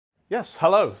Yes,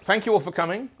 hello. Thank you all for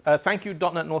coming. Thank you,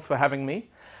 .NET North, for having me.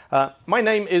 My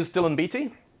name is Dylan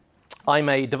Beattie. I'm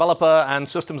a developer and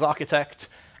systems architect,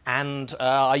 and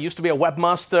I used to be a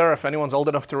webmaster, if anyone's old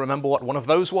enough to remember what one of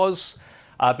those was.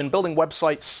 I've been building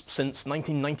websites since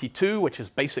 1992, which is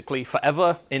basically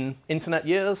forever in internet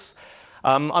years.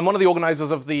 I'm one of the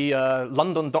organizers of the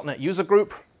London .NET user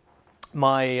group.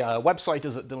 My website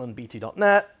is at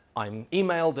dylanbeattie.net. I'm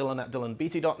email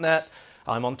dylan@dylanbeattie.net.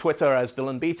 I'm on Twitter as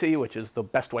Dylan Beattie, which is the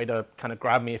best way to kind of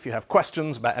grab me if you have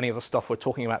questions about any of the stuff we're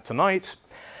talking about tonight.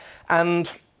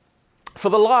 And for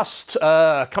the last,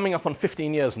 coming up on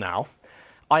 15 years now,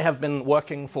 I have been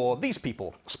working for these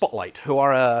people, Spotlight, who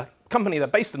are a company. They're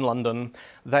based in London.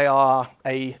 They are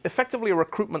effectively a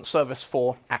recruitment service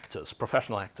for actors,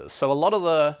 professional actors. So a lot of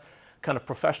the kind of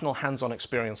professional hands-on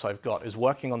experience I've got is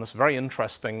working on this very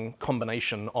interesting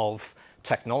combination of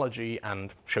technology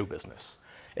and show business.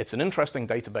 It's an interesting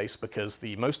database because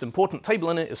the most important table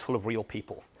in it is full of real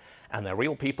people. And they're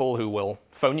real people who will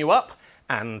phone you up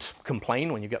and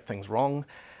complain when you get things wrong.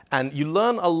 And you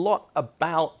learn a lot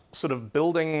about sort of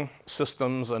building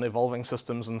systems and evolving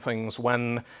systems and things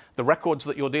when the records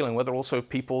that you're dealing with are also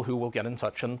people who will get in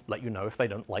touch and let you know if they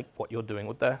don't like what you're doing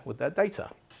with their data.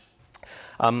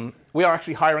 We are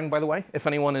actually hiring, by the way, if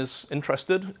anyone is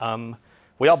interested.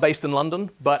 We are based in London,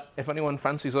 but if anyone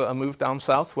fancies a move down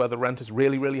south where the rent is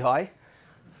really, really high,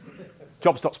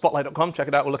 jobs.spotlight.com, check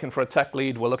it out. We're looking for a tech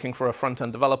lead. We're looking for a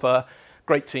front-end developer.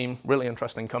 Great team, really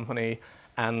interesting company.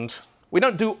 And we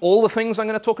don't do all the things I'm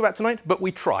going to talk about tonight, but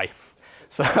we try.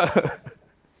 So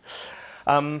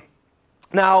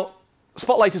now,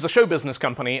 Spotlight is a show business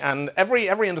company, and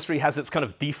every industry has its kind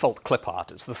of default clip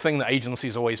art. It's the thing that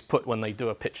agencies always put when they do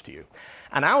a pitch to you.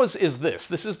 And ours is this.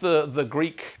 This is the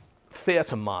Greek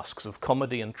theater masks of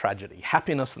comedy and tragedy,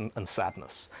 happiness and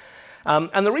sadness.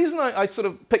 And the reason I sort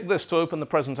of picked this to open the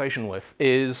presentation with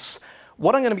is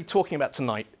what I'm going to be talking about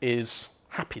tonight is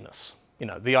happiness. You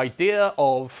know, the idea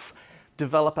of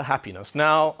developer happiness.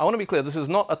 Now, I want to be clear, this is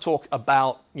not a talk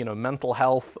about, you know, mental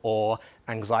health or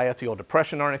anxiety or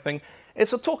depression or anything.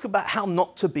 It's a talk about how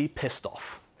not to be pissed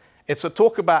off. It's a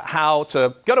talk about how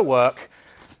to go to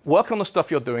work on the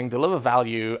stuff you're doing, deliver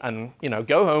value, and, you know,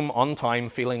 go home on time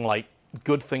feeling like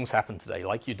good things happened today,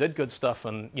 like you did good stuff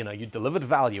and, you know, you delivered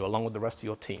value along with the rest of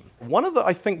your team. One of the,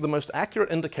 I think, the most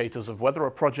accurate indicators of whether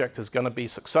a project is going to be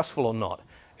successful or not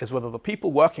is whether the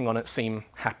people working on it seem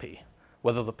happy,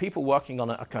 whether the people working on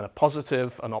it are kind of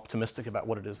positive and optimistic about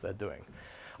what it is they're doing.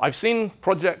 I've seen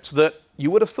projects that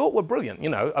you would have thought were brilliant, you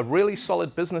know, a really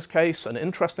solid business case, an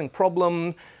interesting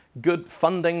problem, good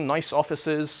funding, nice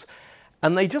offices,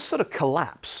 and they just sort of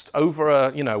collapsed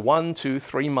over, you know, 1, 2,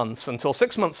 3 months until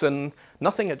 6 months in,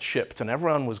 nothing had shipped and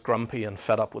everyone was grumpy and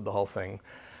fed up with the whole thing.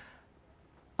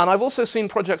 And I've also seen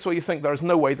projects where you think there is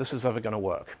no way this is ever going to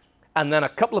work. And then a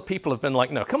couple of people have been like,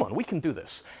 no, come on, we can do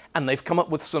this. And they've come up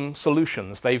with some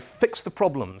solutions. They've fixed the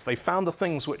problems. They found the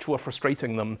things which were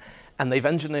frustrating them, and they've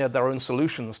engineered their own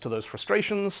solutions to those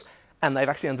frustrations, and they've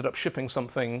actually ended up shipping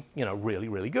something, you know, really,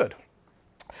 really good.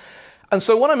 And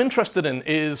so what I'm interested in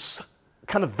is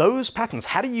kind of those patterns.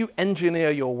 How do you engineer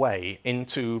your way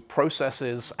into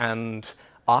processes and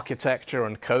architecture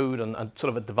and code and sort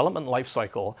of a development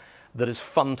lifecycle that is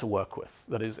fun to work with,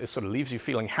 that is, it sort of leaves you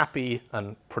feeling happy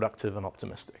and productive and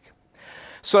optimistic.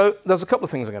 So there's a couple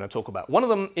of things I'm going to talk about. One of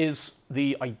them is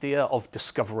the idea of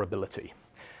discoverability.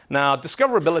 Now,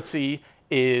 discoverability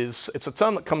it's a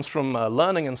term that comes from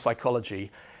learning and psychology.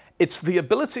 It's the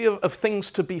ability of things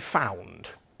to be found.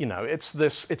 You know,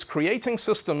 it's creating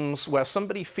systems where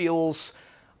somebody feels,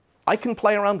 I can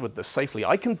play around with this safely.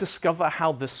 I can discover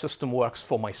how this system works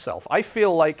for myself. I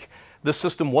feel like the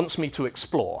system wants me to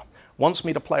explore, wants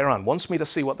me to play around, wants me to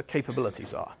see what the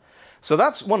capabilities are. So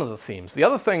that's one of the themes. The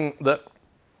other thing that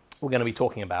we're going to be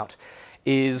talking about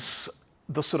is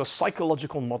the sort of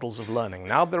psychological models of learning.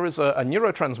 Now, there is a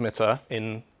neurotransmitter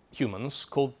in humans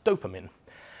called dopamine.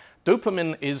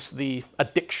 Dopamine is the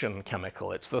addiction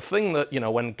chemical. It's the thing that, you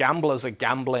know, when gamblers are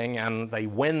gambling and they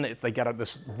win, they get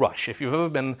this rush. If you've ever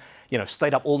been, you know,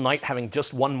 stayed up all night having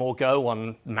just one more go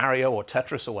on Mario or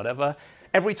Tetris or whatever,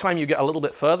 every time you get a little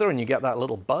bit further and you get that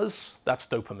little buzz, that's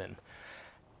dopamine.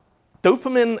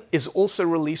 Dopamine is also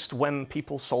released when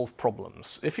people solve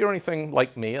problems. If you're anything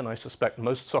like me, and I suspect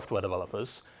most software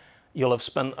developers, you'll have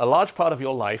spent a large part of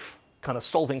your life kind of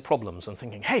solving problems and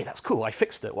thinking, hey, that's cool, I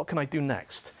fixed it, what can I do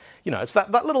next? You know, it's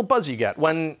that little buzz you get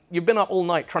when you've been up all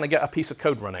night trying to get a piece of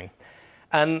code running.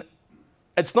 And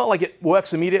it's not like it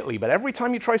works immediately, but every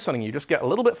time you try something, you just get a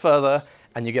little bit further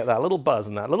and you get that little buzz,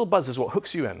 and that little buzz is what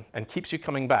hooks you in and keeps you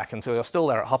coming back until you're still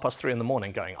there at 3:30 in the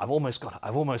morning going, I've almost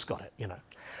got it, you know.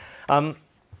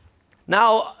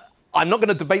 Now, I'm not going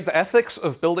to debate the ethics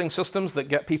of building systems that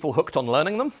get people hooked on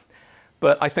learning them,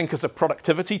 but I think as a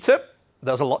productivity tip,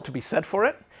 there's a lot to be said for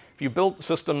it. If you build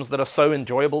systems that are so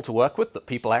enjoyable to work with that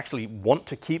people actually want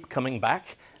to keep coming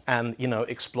back and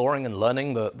exploring and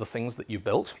learning the things that you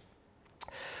built.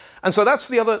 And so that's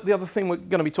the other thing we're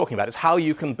going to be talking about, is how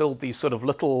you can build these sort of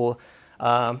little,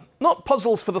 not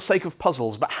puzzles for the sake of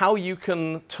puzzles, but how you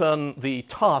can turn the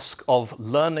task of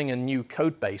learning a new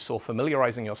code base or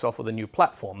familiarizing yourself with a new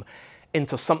platform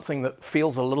into something that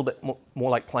feels a little bit more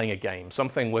like playing a game,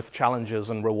 something with challenges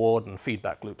and reward and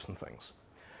feedback loops and things.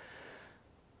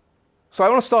 So I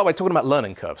want to start by talking about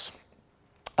learning curves.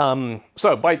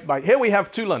 So by here we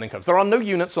have two learning curves. There are no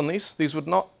units on these. These would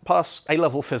not pass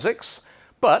A-level physics.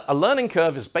 But a learning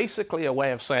curve is basically a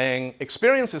way of saying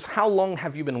experience is how long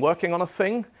have you been working on a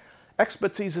thing.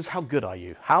 Expertise is how good are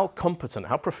you, how competent,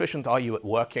 how proficient are you at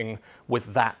working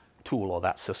with that tool or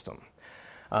that system.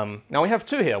 Now we have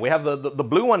two here. We have the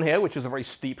blue one here, which is a very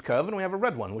steep curve, and we have a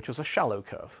red one, which is a shallow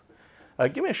curve.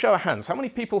 Give me a show of hands. How many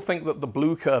people think that the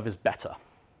blue curve is better?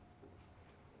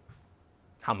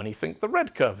 How many think the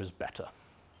red curve is better?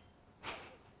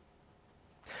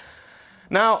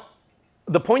 Now,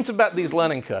 the point about these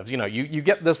learning curves, you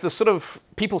get there's this sort of,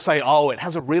 people say, oh, it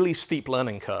has a really steep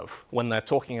learning curve when they're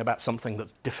talking about something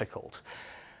that's difficult.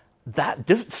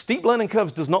 Steep learning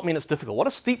curves does not mean it's difficult. What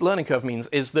a steep learning curve means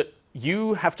is that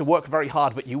you have to work very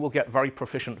hard, but you will get very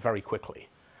proficient very quickly.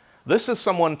 This is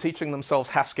someone teaching themselves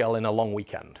Haskell in a long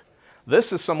weekend.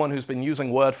 This is someone who's been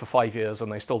using Word for 5 years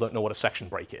and they still don't know what a section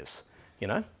break is.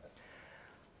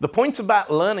 The point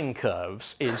about learning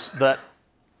curves is that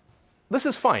this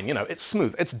is fine, it's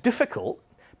smooth. It's difficult,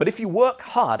 but if you work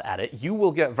hard at it, you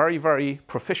will get very, very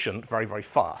proficient very, very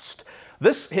fast.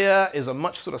 This here is a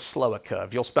much sort of slower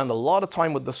curve. You'll spend a lot of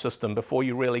time with the system before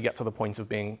you really get to the point of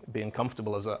being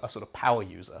comfortable as a sort of power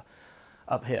user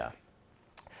up here.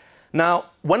 Now,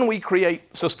 when we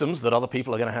create systems that other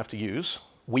people are going to have to use,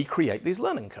 we create these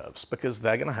learning curves because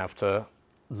they're going to have to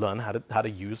learn how to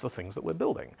use the things that we're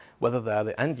building, whether they're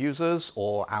the end users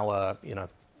or our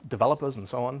developers and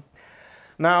so on.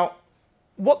 Now,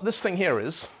 what this thing here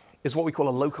is what we call a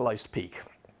localized peak.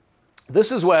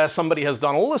 This is where somebody has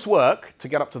done all this work to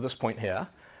get up to this point here,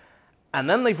 and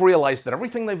then they've realized that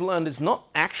everything they've learned is not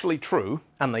actually true,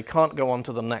 and they can't go on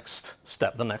to the next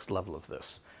step, the next level of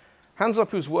this. Hands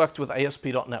up who's worked with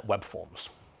ASP.NET Web Forms.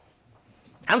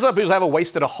 Hands up who's ever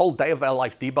wasted a whole day of their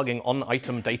life debugging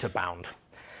on-item data bound.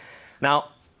 Now,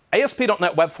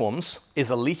 ASP.NET Web Forms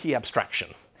is a leaky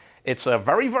abstraction. It's a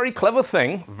very, very clever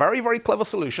thing, very, very clever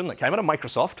solution that came out of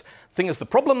Microsoft. Thing is, the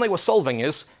problem they were solving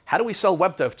is, how do we sell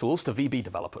web dev tools to VB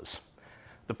developers?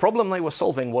 The problem they were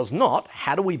solving was not,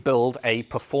 how do we build a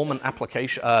performant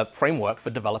application framework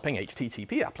for developing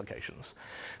HTTP applications?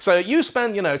 So you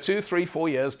spend, 2, 3, 4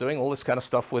 years doing all this kind of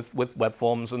stuff with web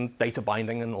forms and data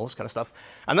binding and all this kind of stuff.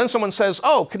 And then someone says,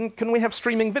 oh, can we have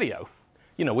streaming video?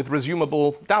 With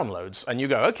resumable downloads. And you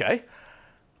go, okay,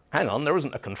 hang on, there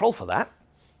isn't a control for that.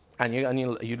 And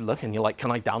you look and you're like,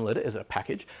 can I download it? Is it a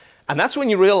package? And that's when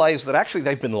you realize that actually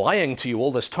they've been lying to you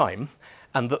all this time,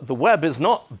 and that the web is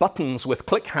not buttons with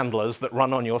click handlers that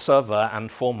run on your server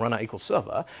and form runner equals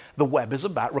server. The web is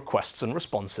about requests and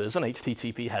responses and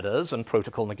HTTP headers and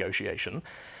protocol negotiation.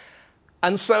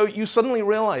 And so you suddenly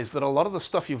realize that a lot of the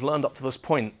stuff you've learned up to this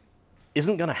point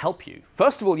isn't going to help you.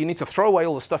 First of all, you need to throw away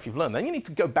all the stuff you've learned. Then you need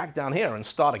to go back down here and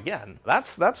start again.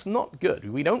 That's not good.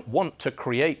 We don't want to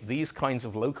create these kinds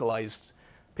of localized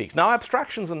peaks. Now,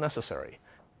 abstractions are necessary.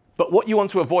 But what you want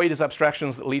to avoid is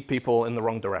abstractions that lead people in the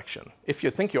wrong direction. If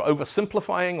you think you're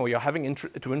oversimplifying or you're having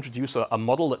to introduce a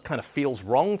model that kind of feels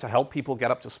wrong to help people get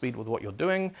up to speed with what you're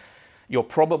doing, you're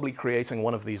probably creating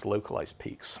one of these localized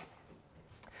peaks.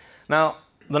 Now,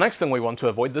 the next thing we want to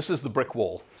avoid, this is the brick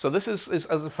wall. So this is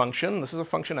as a function, this is a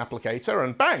function applicator,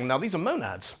 and bang, now these are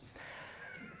monads.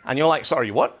 And you're like,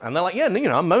 sorry, what? And they're like, yeah,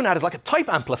 a monad is like a type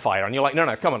amplifier. And you're like,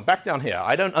 no, come on, back down here.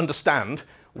 I don't understand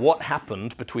what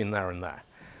happened between there and there.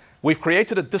 We've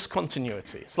created a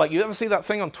discontinuity. It's like, you ever see that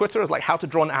thing on Twitter? It's like how to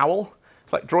draw an owl.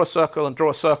 It's like draw a circle,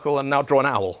 and now draw an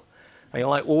owl. And you're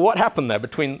like, well, what happened there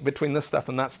between this step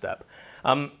and that step?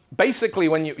 Basically,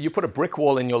 when you put a brick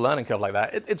wall in your learning curve like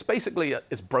that, it's basically,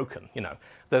 it's broken.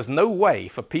 There's no way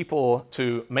for people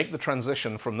to make the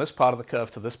transition from this part of the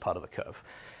curve to this part of the curve.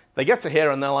 They get to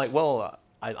here and they're like, well,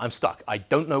 I'm stuck. I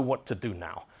don't know what to do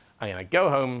now. I'm going to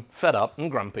go home fed up and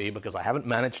grumpy because I haven't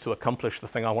managed to accomplish the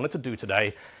thing I wanted to do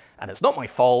today. And it's not my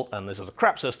fault, and this is a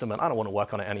crap system, and I don't want to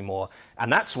work on it anymore.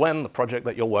 And that's when the project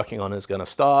that you're working on is going to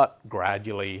start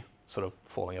gradually sort of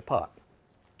falling apart.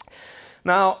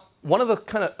 Now, one of the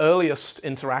kind of earliest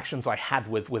interactions I had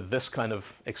with this kind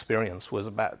of experience was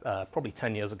about probably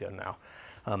 10 years ago now,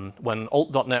 when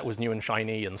alt.NET was new and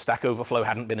shiny and Stack Overflow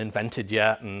hadn't been invented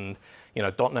yet, and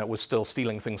 .NET was still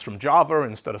stealing things from Java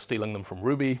instead of stealing them from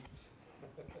Ruby.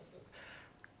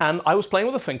 And I was playing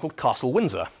with a thing called Castle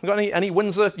Windsor. You got any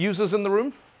Windsor users in the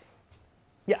room?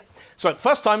 Yeah. So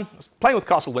first time I was playing with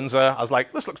Castle Windsor, I was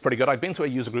like, this looks pretty good. I'd been to a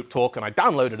user group talk and I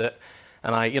downloaded it.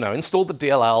 And I installed the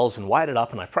DLLs and wired it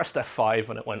up, and I pressed F5,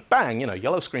 and it went bang,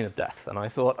 yellow screen of death. And I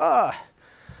thought,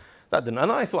 that didn't.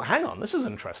 And I thought, hang on, this is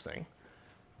interesting.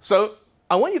 So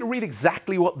I want you to read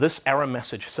exactly what this error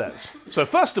message says. So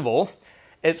first of all,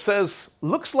 it says,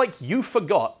 looks like you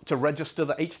forgot to register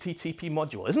the HTTP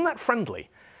module. Isn't that friendly?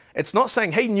 It's not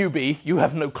saying, hey, newbie, you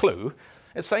have no clue.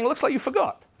 It's saying, looks like you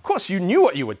forgot. Of course, you knew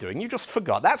what you were doing. You just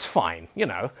forgot. That's fine.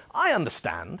 I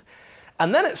understand.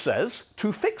 And then it says,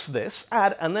 to fix this,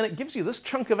 add, and then it gives you this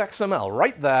chunk of XML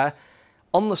right there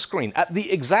on the screen. At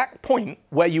the exact point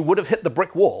where you would have hit the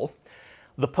brick wall,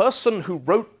 the person who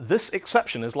wrote this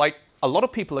exception is like, a lot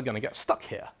of people are going to get stuck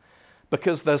here,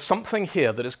 because there's something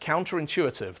here that is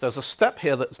counterintuitive. There's a step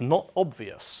here that's not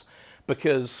obvious,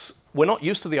 because we're not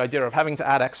used to the idea of having to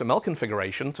add XML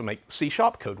configuration to make C#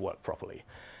 code work properly.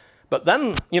 But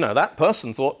then, that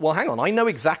person thought, well, hang on, I know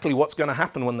exactly what's going to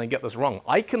happen when they get this wrong.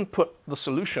 I can put the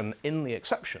solution in the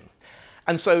exception.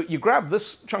 And so you grab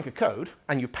this chunk of code,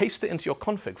 and you paste it into your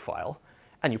config file,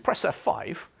 and you press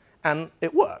F5, and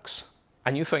it works.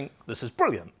 And you think, this is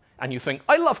brilliant. And you think,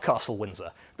 I love Castle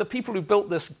Windsor. The people who built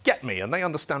this get me, and they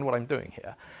understand what I'm doing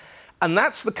here. And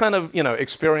that's the kind of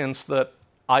experience that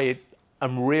I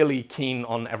am really keen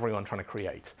on everyone trying to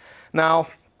create. Now,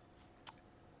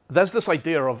 there's this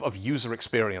idea of user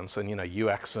experience and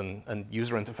UX and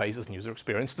user interfaces and user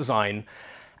experience design.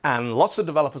 And lots of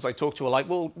developers I talk to are like,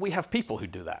 well, we have people who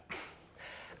do that.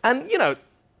 And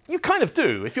you kind of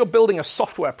do. If you're building a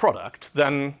software product,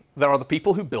 then there are the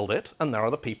people who build it, and there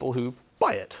are the people who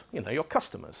buy it, your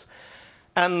customers.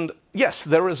 And yes,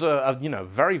 there is a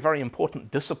very, very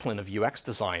important discipline of UX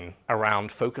design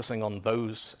around focusing on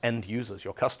those end users,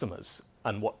 your customers,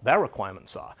 and what their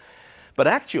requirements are. But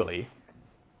actually,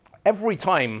 every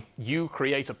time you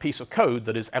create a piece of code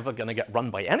that is ever going to get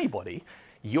run by anybody,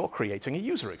 you're creating a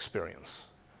user experience.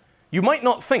 You might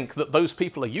not think that those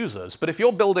people are users, but if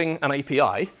you're building an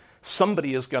API,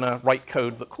 somebody is going to write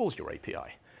code that calls your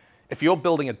API. If you're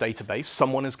building a database,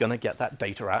 someone is going to get that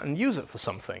data out and use it for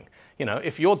something.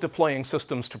 If you're deploying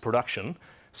systems to production,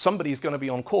 somebody's going to be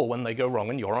on call when they go wrong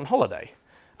and you're on holiday.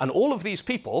 And all of these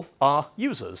people are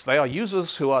users. They are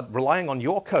users who are relying on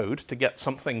your code to get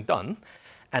something done.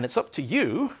 And it's up to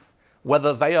you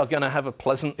whether they are going to have a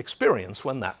pleasant experience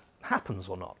when that happens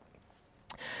or not.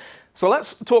 So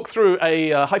let's talk through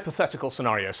a hypothetical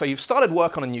scenario. So you've started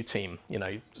work on a new team,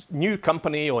 new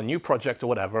company or new project or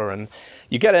whatever, and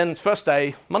you get in, it's first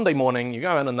day, Monday morning, you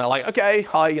go in and they're like, okay,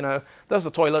 hi, there's the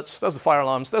toilets, there's the fire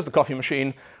alarms, there's the coffee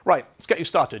machine. Right, let's get you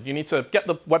started. You need to get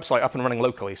the website up and running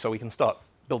locally so we can start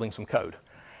building some code.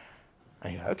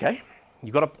 And you go, okay,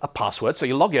 you've got a password, so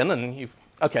you log in and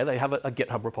okay, they have a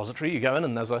GitHub repository. You go in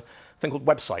and there's a thing called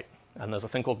website, and there's a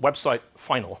thing called website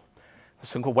final. There's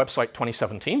a thing called website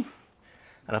 2017,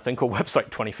 and a thing called website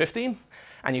 2015.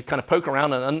 And you kind of poke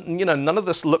around, and none of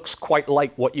this looks quite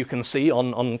like what you can see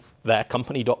on their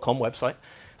company.com website.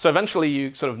 So eventually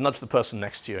you sort of nudge the person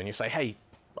next to you and you say, hey,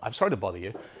 I'm sorry to bother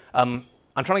you. I'm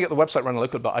trying to get the website running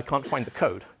locally, but I can't find the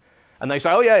code. And they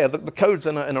say, oh yeah, the code's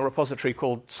in a repository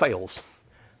called sales.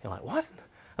 You're like, what?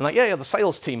 And like, yeah, the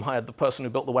sales team hired the person who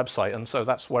built the website, and so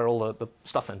that's where all the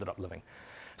stuff ended up living.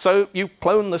 So you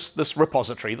clone this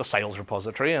repository, the sales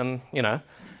repository, and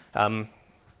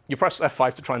you press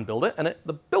F5 to try and build it, and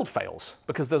the build fails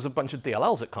because there's a bunch of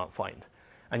DLLs it can't find.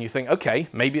 And you think, okay,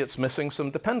 maybe it's missing some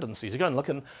dependencies. You go and look,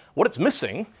 and what it's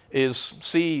missing is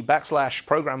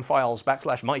C/program files,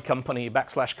 /my company,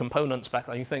 /components,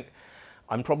 and you think,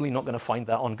 I'm probably not going to find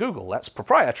that on Google. That's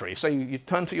proprietary. So you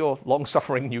turn to your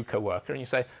long-suffering new coworker and you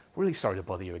say, really sorry to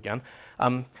bother you again.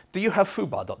 Do you have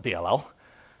foobar.dll?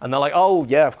 And they're like, oh,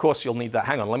 yeah, of course you'll need that.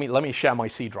 Hang on, let me share my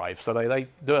C drive. So they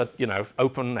do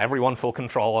open everyone full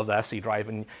control of their C drive,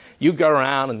 and you go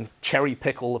around and cherry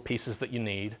pick all the pieces that you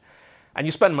need. And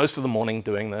you spend most of the morning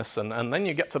doing this, and then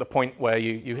you get to the point where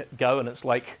you go, and it's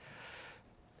like,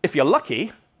 if you're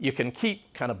lucky, you can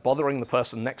keep kind of bothering the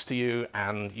person next to you,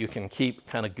 and you can keep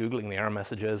kind of Googling the error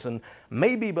messages, and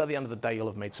maybe by the end of the day you'll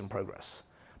have made some progress.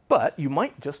 But you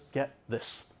might just get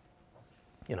this,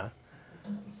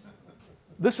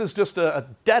 This is just a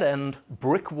dead-end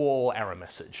brick wall error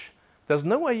message. There's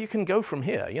nowhere you can go from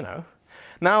here,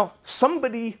 Now,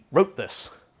 somebody wrote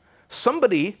this.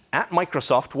 Somebody at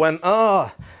Microsoft went,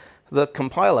 the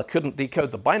compiler couldn't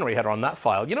decode the binary header on that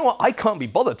file. You know what? I can't be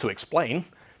bothered to explain.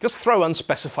 Just throw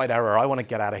unspecified error. I want to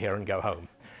get out of here and go home.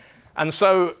 And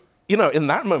so, in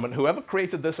that moment, whoever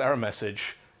created this error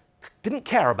message didn't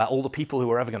care about all the people who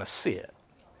were ever going to see it.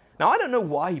 Now, I don't know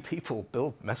why people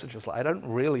build messages like I don't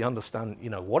really understand,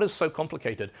 what is so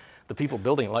complicated, the people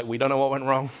building it, like, we don't know what went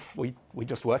wrong. We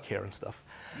just work here and stuff.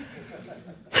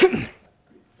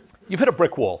 You've hit a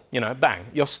brick wall, bang,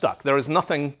 you're stuck. There is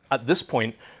nothing at this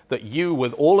point that you,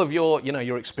 with all of your,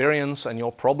 your experience and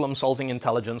your problem-solving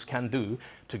intelligence can do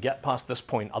to get past this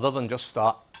point other than just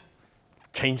start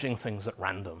changing things at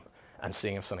random and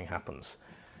seeing if something happens.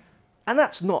 And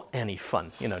that's not any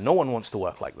fun. No one wants to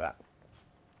work like that.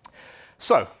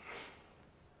 So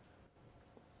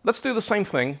let's do the same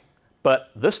thing, but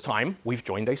this time we've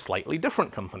joined a slightly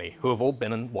different company who have all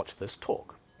been and watched this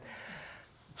talk.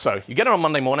 So you get in on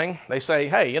Monday morning, they say,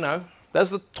 hey, there's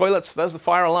the toilets, there's the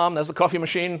fire alarm, there's the coffee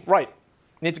machine. Right,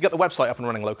 need to get the website up and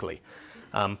running locally.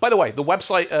 By the way, the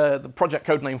website, the project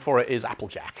code name for it is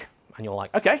Applejack. And you're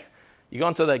like, okay. You go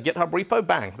onto their GitHub repo,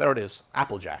 bang, there it is,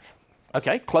 Applejack.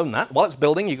 Okay, clone that. While it's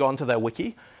building, you go onto their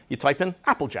wiki, you type in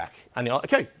Applejack. And you're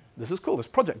like, okay, this is cool, this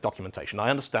project documentation. I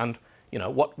understand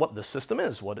what this system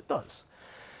is, what it does.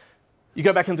 You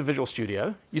go back into Visual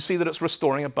Studio, you see that it's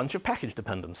restoring a bunch of package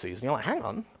dependencies. And you're like, hang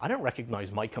on, I don't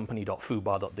recognize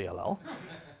mycompany.foobar.dll.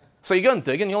 So you go and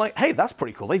dig, and you're like, hey, that's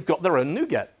pretty cool. They've got their own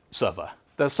NuGet server.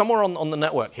 There's somewhere on the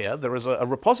network here, there is a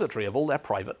repository of all their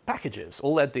private packages.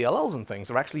 All their DLLs and things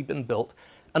have actually been built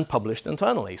and published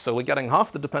internally. So we're getting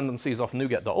half the dependencies off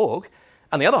NuGet.org,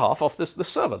 and the other half off this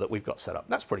server that we've got set up.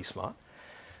 That's pretty smart.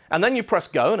 And then you press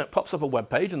go, and it pops up a web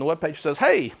page, and the web page says,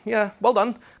 hey, yeah, well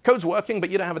done. Code's working, but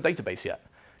you don't have a database yet.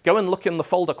 Go and look in the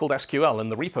folder called SQL in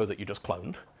the repo that you just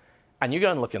cloned. And you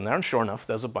go and look in there, and sure enough,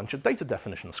 there's a bunch of data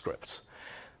definition scripts.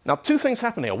 Now, two things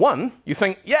happen here. One, you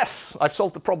think, yes, I've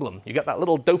solved the problem. You get that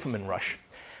little dopamine rush.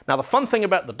 Now, the fun thing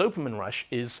about the dopamine rush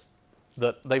is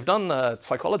that they've done,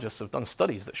 psychologists have done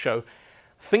studies that show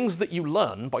things that you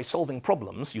learn by solving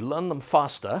problems, you learn them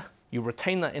faster, you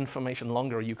retain that information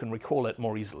longer, you can recall it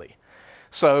more easily.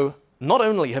 So not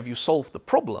only have you solved the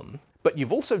problem, but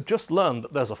you've also just learned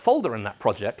that there's a folder in that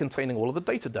project containing all of the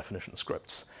data definition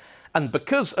scripts. And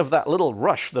because of that little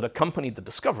rush that accompanied the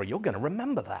discovery, you're going to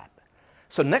remember that.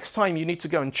 So next time you need to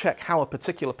go and check how a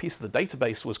particular piece of the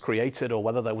database was created or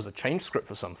whether there was a change script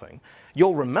for something,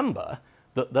 you'll remember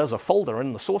that there's a folder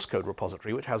in the source code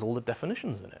repository which has all the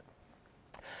definitions in it.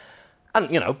 And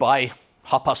by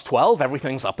 12:30,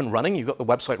 everything's up and running. You've got the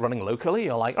website running locally.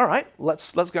 You're like, all right,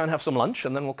 let's go and have some lunch,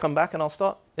 and then we'll come back and I'll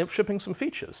start shipping some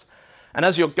features. And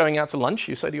as you're going out to lunch,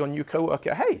 you say to your new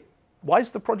coworker, hey, why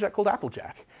is the project called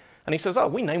Applejack? And he says, oh,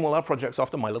 we name all our projects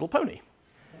after My Little Pony.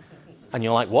 And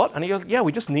you're like, what? And he goes, yeah,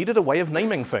 we just needed a way of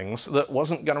naming things that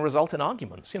wasn't going to result in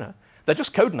arguments. They're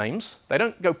just code names. They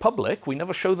don't go public. We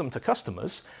never show them to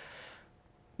customers.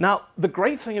 Now, the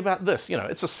great thing about this,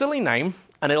 it's a silly name,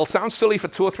 and it'll sound silly for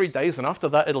 2 or 3 days, and after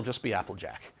that, it'll just be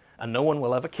Applejack. And no one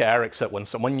will ever care except when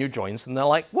someone new joins, and they're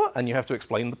like, what? And you have to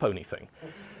explain the pony thing.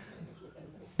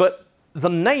 But the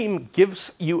name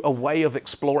gives you a way of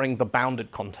exploring the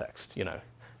bounded context,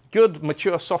 Good,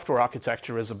 mature software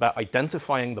architecture is about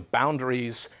identifying the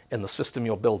boundaries in the system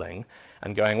you're building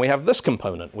and going, we have this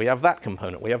component, we have that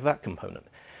component, we have that component.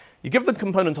 You give the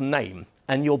component a name,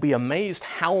 and you'll be amazed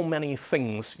how many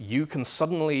things you can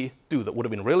suddenly do that would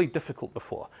have been really difficult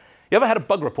before. You ever had a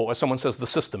bug report where someone says the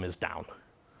system is down?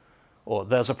 Or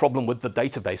there's a problem with the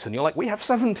database, and you're like, we have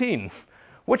 17.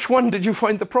 Which one did you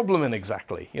find the problem in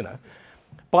exactly?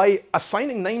 By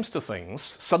assigning names to things,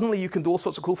 suddenly you can do all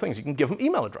sorts of cool things. You can give them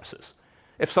email addresses.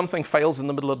 If something fails in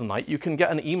the middle of the night, you can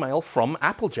get an email from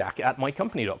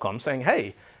applejack@mycompany.com saying,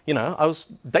 hey, I was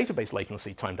database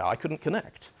latency timed out. I couldn't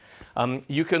connect.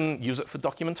 You can use it for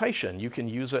documentation. You can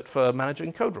use it for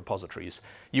managing code repositories.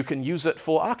 You can use it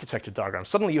for architecture diagrams.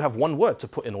 Suddenly you have one word to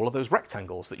put in all of those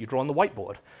rectangles that you draw on the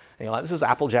whiteboard. And you're like, this is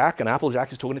Applejack, and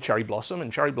Applejack is talking to Cherry Blossom,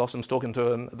 and Cherry Blossom's talking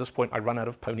to, at this point, I run out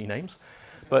of pony names.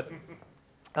 But,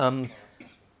 and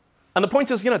the point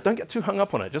is, don't get too hung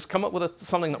up on it. Just come up with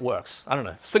something that works. I don't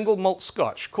know, single malt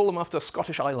scotch. Call them after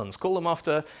Scottish islands. Call them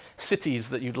after cities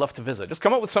that you'd love to visit. Just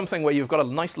come up with something where you've got a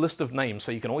nice list of names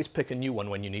so you can always pick a new one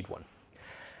when you need one.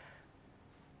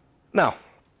 Now,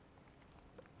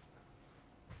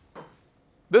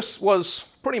 this was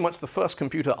pretty much the first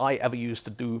computer I ever used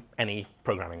to do any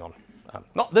programming on.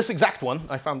 Not this exact one.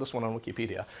 I found this one on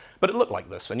Wikipedia. But it looked like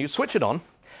this. And you'd switch it on,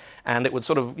 and it would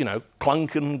sort of,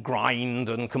 clunk and grind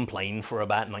and complain for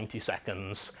about 90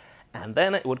 seconds. And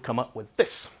then it would come up with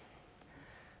this.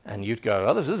 And you'd go,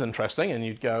 oh, this is interesting. And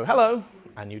you'd go, hello.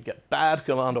 And you'd get bad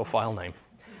command or file name.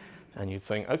 And you'd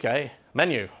think, OK,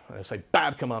 menu. And it'd say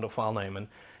bad command or file name. And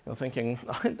you're thinking,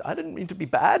 I didn't mean to be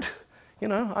bad. You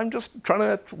know, I'm just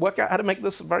trying to work out how to make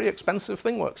this very expensive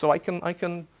thing work so I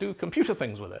can do computer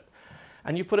things with it.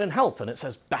 And you put in help, and it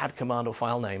says bad command or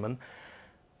file name. And,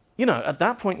 you know, at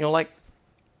that point, you're like,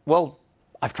 well,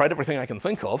 I've tried everything I can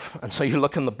think of. And so you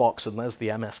look in the box, and there's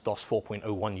the MS-DOS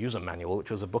 4.01 user manual,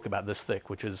 which was a book about this thick,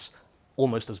 which is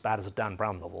almost as bad as a Dan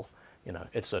Brown novel. You know,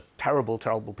 it's a terrible,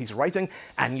 terrible piece of writing.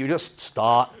 And you just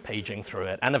start paging through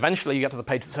it. And eventually, you get to the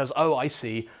page that says, oh, I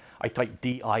see. I type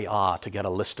dir to get a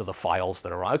list of the files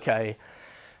that are OK.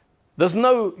 There's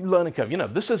no learning curve. You know,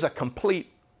 this is a complete,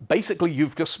 basically,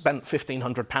 you've just spent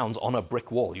 £1,500 on a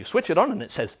brick wall. You switch it on, and it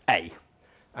says A.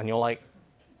 And you're like,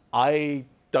 I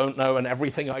don't know, and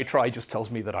everything I try just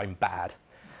tells me that I'm bad.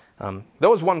 There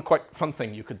was one quite fun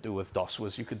thing you could do with DOS,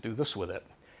 was you could do this with it.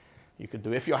 You could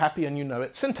do, if you're happy and you know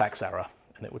it, syntax error.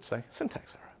 And it would say,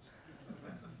 syntax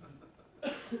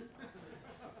error.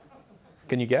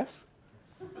 Can you guess?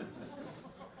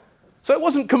 So it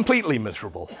wasn't completely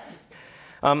miserable.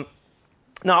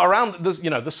 Now, around this, you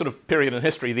know, this sort of period in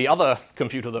history, the other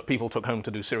computer that people took home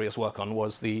to do serious work on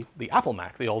was the Apple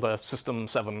Mac, the older System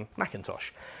 7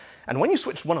 Macintosh. And when you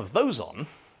switched one of those on,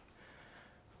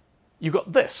 you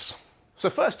got this. So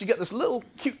first, you get this little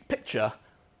cute picture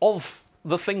of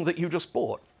the thing that you just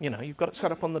bought. You know, you've got it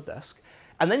set up on the desk.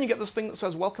 And then you get this thing that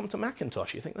says, welcome to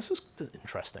Macintosh. You think, this is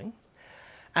interesting.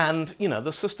 And, you know,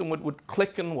 the system would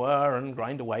click and whir and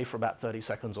grind away for about 30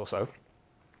 seconds or so.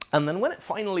 And then when it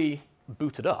finally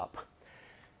booted up,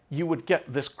 you would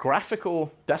get this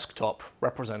graphical desktop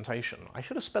representation. I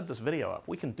should have sped this video up.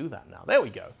 We can do that now. There we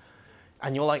go.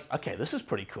 And you're like, OK, this is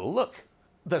pretty cool. Look,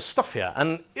 there's stuff here.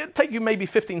 And it'd take you maybe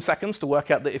 15 seconds to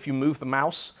work out that if you move the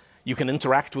mouse, you can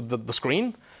interact with the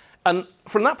screen. And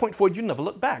from that point forward, you never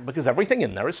look back, because everything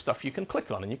in there is stuff you can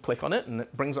click on. And you click on it, and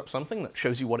it brings up something that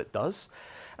shows you what it does.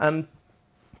 And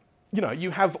you know,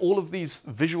 you have all of these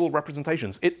visual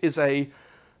representations. It is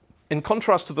in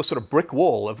contrast to the sort of brick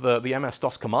wall of the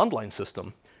MS-DOS command line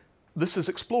system, this is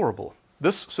explorable.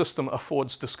 This system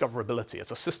affords discoverability.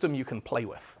 It's a system you can play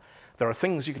with. There are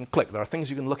things you can click. There are things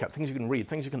you can look at, things you can read,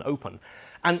 things you can open.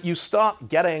 And you start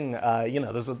getting, you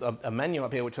know, there's a menu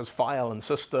up here which has file and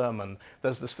system, and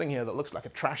there's this thing here that looks like a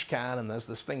trash can, and there's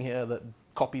this thing here that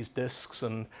copies disks,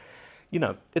 and you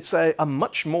know, it's a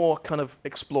much more kind of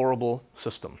explorable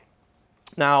system.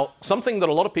 Now, something that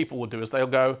a lot of people will do is they'll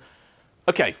go,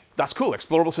 OK, that's cool.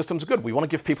 Explorable systems are good. We want to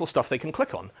give people stuff they can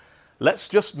click on. Let's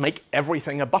just make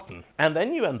everything a button. And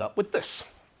then you end up with this.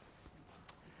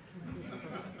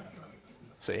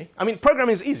 See? I mean,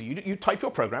 programming is easy. You type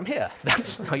your program here.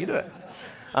 That's how you do it.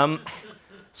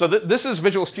 So this is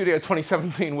Visual Studio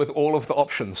 2017 with all of the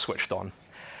options switched on.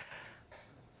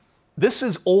 This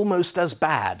is almost as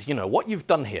bad. You know, what you've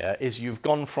done here is you've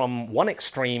gone from one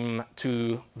extreme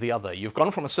to the other. You've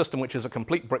gone from a system which is a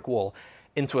complete brick wall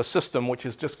into a system which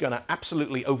is just going to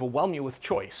absolutely overwhelm you with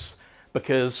choice.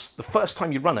 Because the first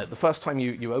time you run it, the first time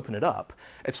you open it up,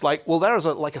 it's like, well, there's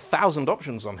like 1,000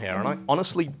 options on here, and I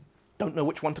honestly don't know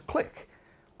which one to click.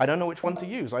 I don't know which one to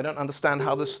use. I don't understand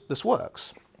how this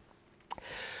works.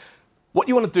 What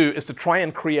you want to do is to try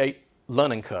and create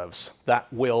learning curves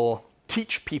that will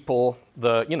teach people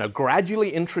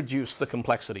gradually introduce the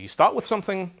complexity. Start with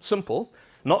something simple,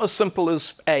 not as simple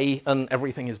as A and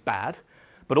everything is bad,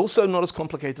 but also not as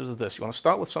complicated as this. You want to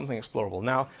start with something explorable.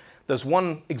 Now, there's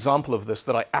one example of this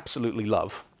that I absolutely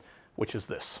love, which is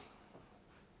this.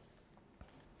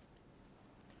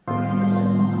 Good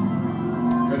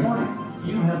morning.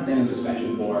 You have been in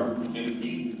suspension for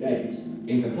 15 days.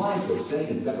 In compliance with state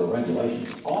and federal regulations,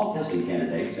 all testing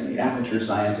candidates in the Aperture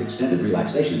Science Extended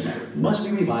Relaxation Center must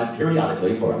be revived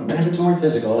periodically for a mandatory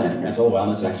physical and mental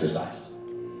wellness exercise.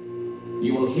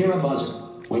 You will hear a buzzer.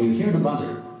 When you hear the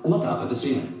buzzer, look up at the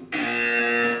ceiling.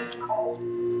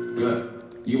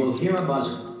 Good. You will hear a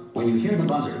buzzer. When you hear the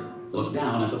buzzer, look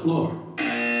down at the floor.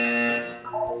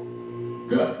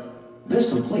 Good. This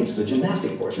completes the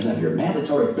gymnastic portion of your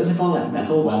mandatory physical and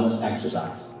mental wellness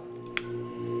exercise.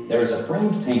 There is a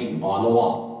framed painting on the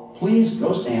wall. Please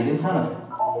go stand in front of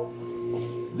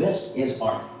it. This is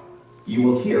art. You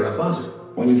will hear a buzzer.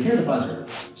 When you hear the buzzer,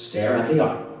 stare at the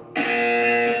art.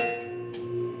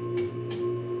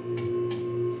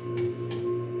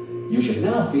 You should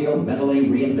now feel mentally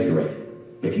reinvigorated.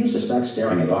 If you suspect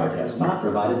staring at art has not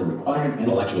provided the required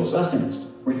intellectual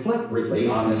sustenance, reflect briefly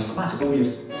on this classical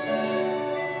music.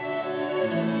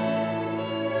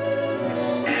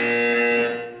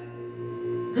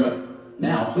 Good.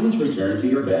 Now please return to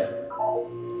your bed.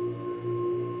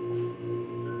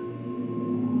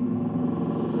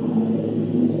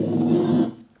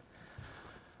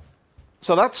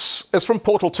 So it's from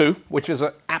Portal 2, which is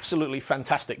an absolutely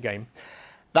fantastic game.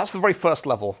 That's the very first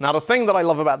level. Now, the thing that I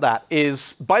love about that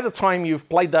is by the time you've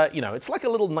played that, it's like a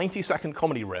little 90-second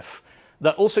comedy riff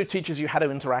that also teaches you how to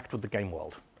interact with the game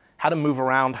world, how to move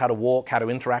around, how to walk, how to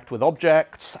interact with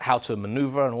objects, how to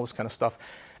maneuver, and all this kind of stuff.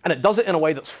 And it does it in a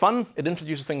way that's fun. It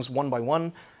introduces things one by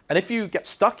one. And if you get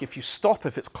stuck, if you stop,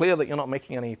 if it's clear that you're not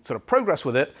making any sort of progress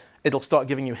with it, it'll start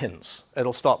giving you hints.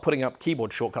 It'll start putting up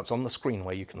keyboard shortcuts on the screen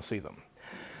where you can see them.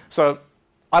 So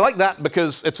I like that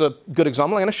because it's a good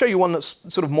example. I'm going to show you one that's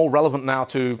sort of more relevant now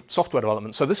to software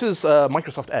development. So this is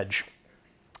Microsoft Edge.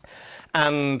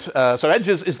 And so Edge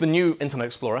is the new Internet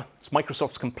Explorer. It's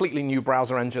Microsoft's completely new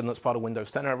browser engine that's part of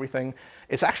Windows 10 and everything.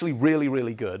 It's actually really,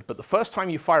 really good. But the first time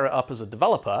you fire it up as a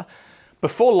developer,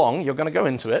 before long, you're going to go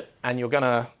into it, and you're going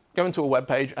to go into a web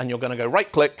page, and you're going to go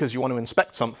right-click because you want to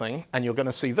inspect something, and you're going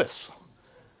to see this.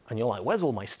 And you're like, where's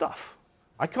all my stuff?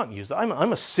 I can't use that.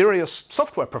 I'm a serious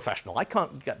software professional. I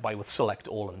can't get by with select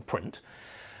all and print.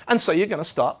 And so you're going to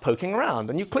start poking around.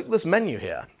 And you click this menu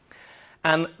here.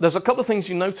 And there's a couple of things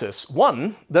you notice.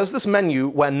 One, there's this menu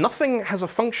where nothing has a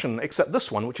function except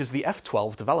this one, which is the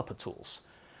F12 developer tools.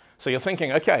 So you're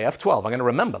thinking, OK, F12, I'm going to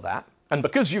remember that. And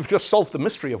because you've just solved the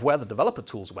mystery of where the developer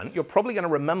tools went, you're probably going to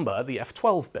remember the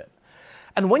F12 bit.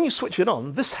 And when you switch it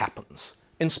on, this happens.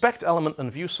 Inspect element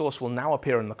and view source will now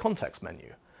appear in the context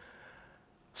menu.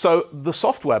 So the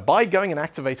software, by going and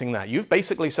activating that, you've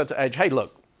basically said to Edge, hey,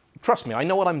 look, trust me, I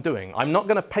know what I'm doing. I'm not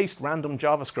going to paste random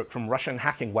JavaScript from Russian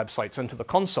hacking websites into the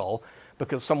console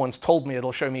because someone's told me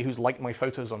it'll show me who's liked my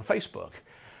photos on Facebook.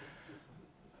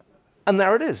 And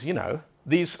there it is,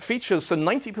 These features, so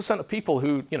 90% of people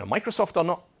who, Microsoft are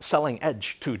not selling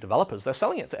Edge to developers. They're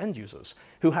selling it to end users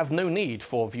who have no need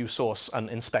for view source and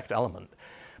inspect element.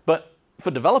 But for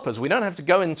developers, we don't have to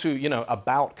go into,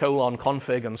 about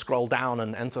 :config and scroll down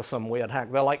and enter some weird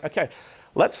hack. They're like, OK,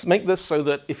 let's make this so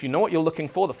that if you know what you're looking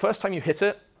for, the first time you hit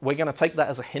it, we're going to take that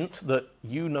as a hint that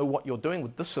you know what you're doing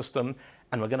with this system,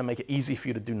 and we're going to make it easy for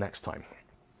you to do next time.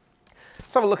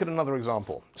 Let's have a look at another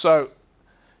example. So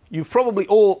you've probably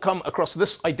all come across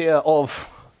this idea of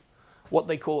what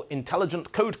they call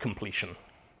intelligent code completion.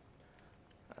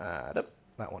 Nope,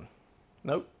 that one.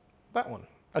 Nope, that one.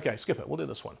 OK, skip it. We'll do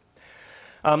this one.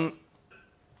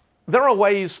 There are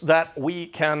ways that we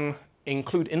can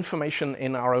include information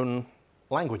in our own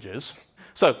languages.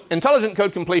 So intelligent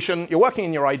code completion, you're working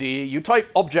in your IDE, you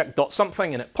type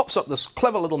object.something, and it pops up this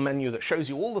clever little menu that shows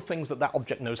you all the things that that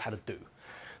object knows how to do.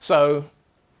 So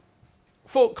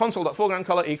for console.foreground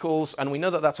color equals, and we know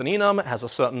that that's an enum, it has a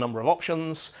certain number of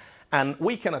options, and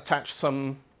we can attach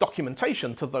some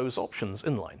documentation to those options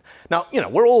inline. Now,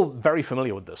 we're all very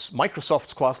familiar with this.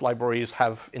 Microsoft's class libraries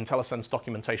have IntelliSense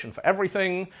documentation for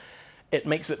everything. It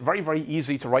makes it very, very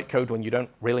easy to write code when you don't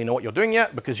really know what you're doing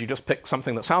yet, because you just pick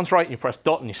something that sounds right, and you press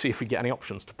dot, and you see if you get any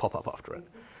options to pop up after it,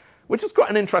 which is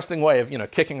quite an interesting way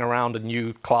of kicking around a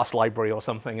new class library or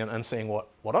something and seeing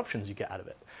what options you get out of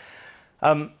it.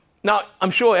 Now, I'm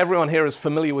sure everyone here is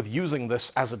familiar with using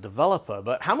this as a developer,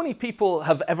 but how many people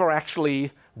have ever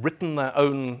actually written their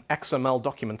own XML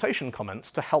documentation comments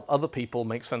to help other people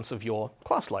make sense of your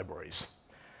class libraries?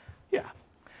 Yeah.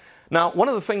 Now, one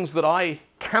of the things that I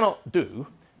cannot do,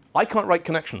 I can't write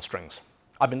connection strings.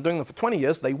 I've been doing them for 20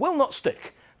 years. They will not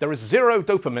stick. There is zero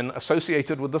dopamine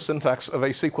associated with the syntax of a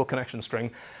SQL connection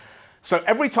string. So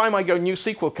every time I go new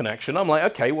SQL connection, I'm like,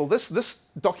 OK, well, this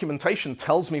documentation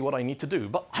tells me what I need to do,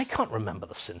 but I can't remember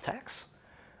the syntax.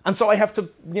 And so I have to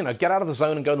get out of the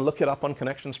zone and go and look it up on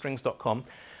connectionstrings.com.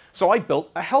 So I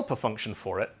built a helper function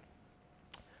for it,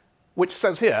 which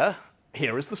says here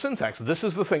is the syntax. This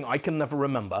is the thing I can never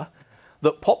remember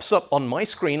that pops up on my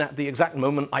screen at the exact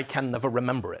moment I can never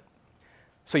remember it.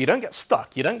 So you don't get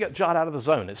stuck. You don't get jarred out of the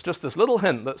zone. It's just this little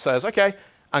hint that says, OK,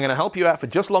 I'm going to help you out for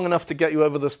just long enough to get you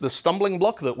over this stumbling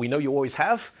block that we know you always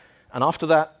have. And after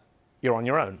that, you're on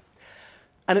your own.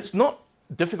 And it's not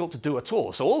difficult to do at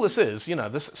all. So all this is,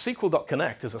 this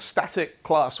SQL.connect is a static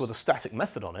class with a static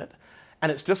method on it. And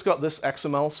it's just got this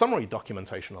XML summary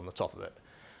documentation on the top of it.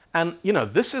 And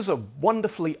this is a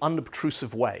wonderfully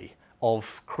unobtrusive way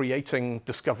of creating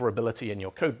discoverability in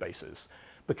your code bases.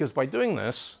 Because by doing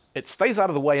this, it stays out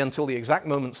of the way until the exact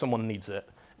moment someone needs it.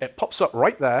 It pops up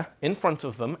right there in front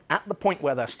of them at the point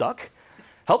where they're stuck,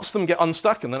 helps them get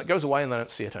unstuck, and then it goes away and they don't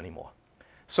see it anymore.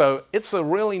 So it's a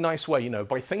really nice way,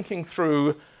 by thinking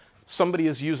through somebody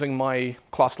is using my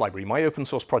class library, my open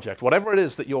source project, whatever it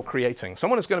is that you're creating,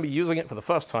 someone is going to be using it for the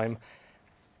first time.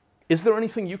 Is there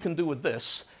anything you can do with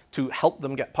this to help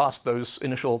them get past those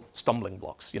initial stumbling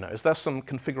blocks? Is there some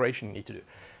configuration you need to do?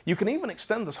 You can even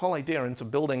extend this whole idea into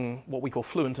building what we call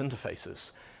fluent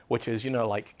interfaces, which is,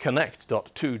 like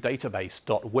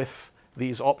connect.toDatabase.with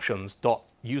these options,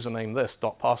 .username this,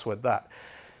 .password that,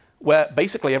 where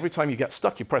basically every time you get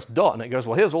stuck, you press dot, and it goes,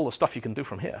 well, here's all the stuff you can do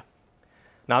from here.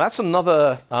 Now, that's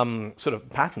another sort of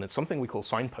pattern. It's something we call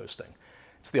signposting.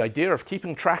 It's the idea of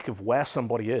keeping track of where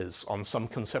somebody is on some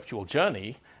conceptual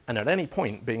journey, and at any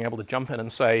point being able to jump in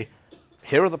and say,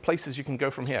 here are the places you can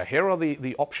go from here. Here are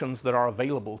the options that are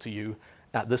available to you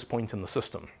at this point in the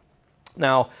system.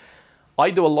 Now, I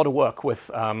do a lot of work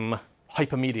with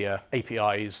hypermedia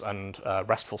APIs and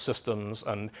RESTful systems,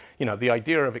 and the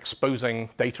idea of exposing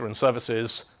data and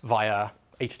services via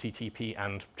HTTP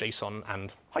and JSON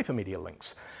and hypermedia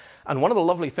links. And one of the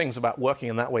lovely things about working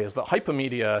in that way is that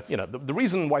hypermedia, the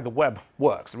reason why the web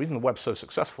works, the reason the web's so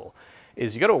successful,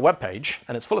 is you go to a web page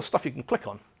and it's full of stuff you can click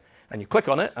on. And you click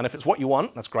on it, and if it's what you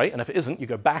want, that's great. And if it isn't, you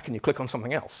go back and you click on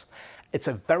something else. It's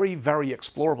a very, very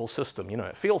explorable system.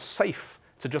 It feels safe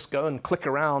to just go and click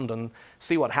around and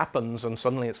see what happens, and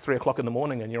suddenly it's 3 o'clock in the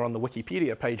morning and you're on the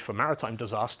Wikipedia page for maritime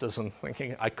disasters and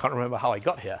thinking, I can't remember how I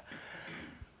got here.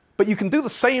 But you can do the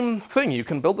same thing. You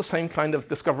can build the same kind of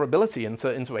discoverability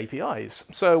into APIs.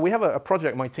 So we have a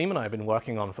project my team and I have been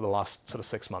working on for the last sort of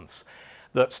 6 months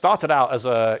that started out as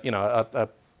a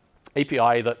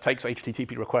API that takes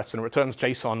HTTP requests and returns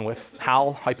JSON with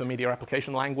HAL, hypermedia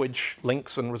application language,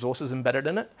 links and resources embedded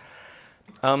in it.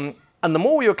 And the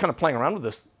more we were kind of playing around with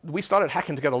this, we started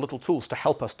hacking together little tools to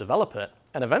help us develop it.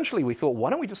 And eventually we thought, why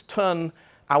don't we just turn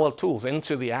our tools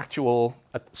into the actual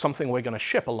something we're going to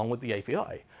ship along with the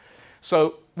API?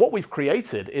 So what we've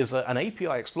created is an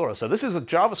API Explorer. So this is a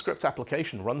JavaScript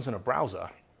application, runs in a browser.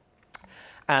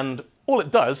 And all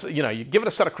it does, you give it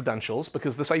a set of credentials,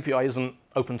 because this API isn't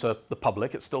open to the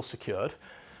public, it's still secured.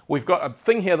 We've got a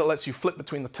thing here that lets you flip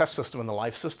between the test system and the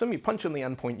live system. You punch in the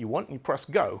endpoint you want and you press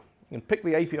go. You can pick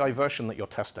the API version that you're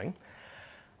testing.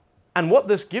 And what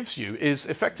this gives you is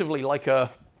effectively like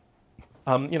a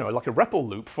REPL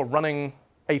loop for running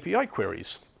API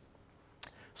queries.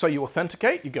 So you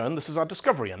authenticate, you go, and this is our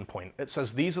discovery endpoint. It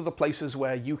says these are the places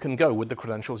where you can go with the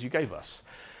credentials you gave us.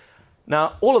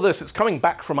 Now, all of this, it's coming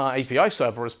back from our API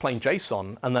server as plain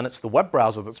JSON, and then it's the web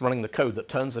browser that's running the code that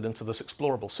turns it into this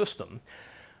explorable system.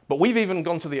 But we've even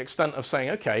gone to the extent of saying,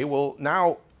 OK, well,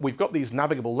 now we've got these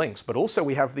navigable links, but also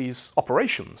we have these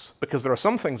operations, because there are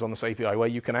some things on this API where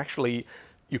you can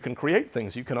create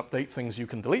things, you can update things, you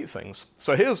can delete things.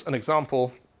 So here's an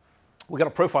example. We've got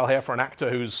a profile here for an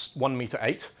actor who's 1 meter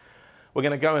 8. We're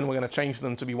going to go and we're going to change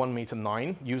them to be 1 meter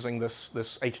 9 using this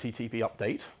HTTP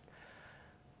update.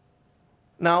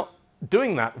 Now,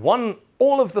 doing that,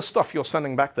 all of the stuff you're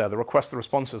sending back there, the requests, the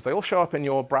responses, they all show up in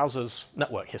your browser's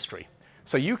network history.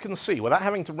 So you can see, without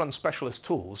having to run specialist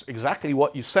tools, exactly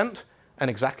what you sent and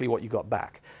exactly what you got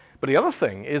back. But the other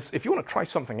thing is, if you want to try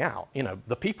something out,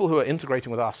 the people who are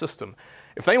integrating with our system,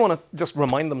 if they want to just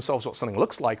remind themselves what something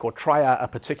looks like, or try out a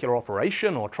particular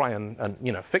operation, or try and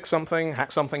fix something,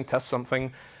 hack something, test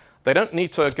something, they don't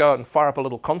need to go and fire up a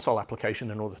little console application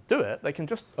in order to do it. They can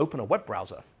just open a web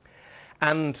browser.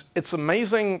 And it's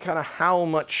amazing kind of how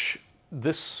much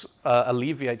this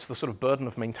alleviates the sort of burden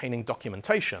of maintaining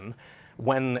documentation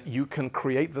when you can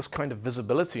create this kind of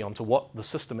visibility onto what the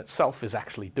system itself is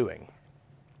actually doing.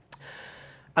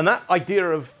 And that idea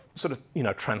of sort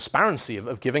of transparency,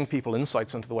 of giving people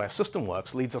insights into the way a system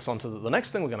works, leads us on to the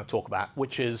next thing we're going to talk about,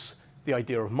 which is the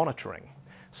idea of monitoring.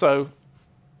 So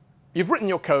you've written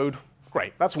your code.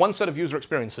 Great. That's one set of user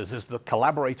experiences, is the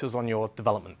collaborators on your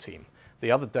development team, the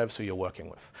other devs who you're working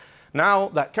with. Now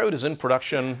that code is in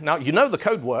production. Now you know the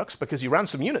code works because you ran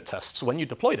some unit tests when you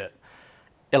deployed it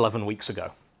 11 weeks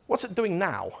ago. What's it doing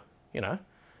now?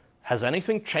 Has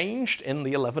anything changed in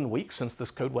the 11 weeks since this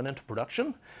code went into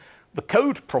production? The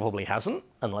code probably hasn't,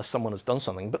 unless someone has done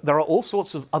something. But there are all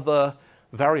sorts of other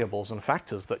variables and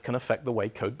factors that can affect the way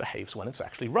code behaves when it's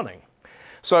actually running.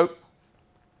 So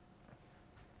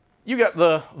you get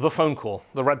the phone call,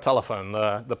 the red telephone,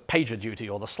 the pager duty,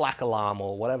 or the Slack alarm,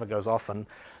 or whatever goes off, and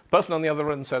the person on the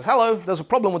other end says, hello, there's a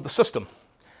problem with the system.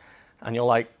 And you're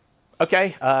like,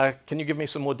 OK, can you give me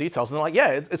some more details? And they're like, yeah,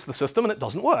 it's the system, and it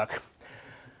doesn't work.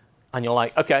 And you're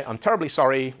like, OK, I'm terribly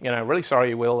sorry, really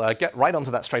sorry. We'll get right onto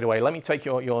that straight away. Let me take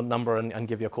your number and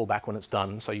give you a call back when it's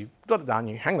done. So you jot it down,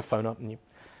 you hang the phone up, and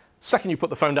second you put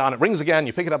the phone down, it rings again,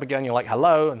 you pick it up again, you're like,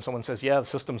 hello, and someone says, yeah, the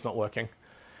system's not working.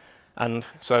 And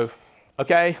so,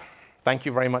 OK, thank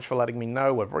you very much for letting me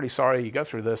know. We're really sorry. You go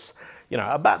through this.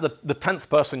 About the 10th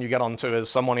person you get onto is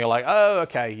someone you're like, oh,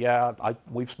 OK, yeah,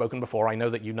 we've spoken before. I know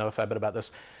that you know a fair bit about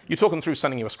this. You talk them through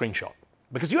sending you a screenshot,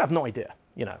 because you have no idea.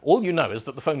 All you know is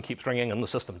that the phone keeps ringing and the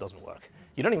system doesn't work.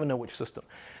 You don't even know which system.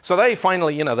 So they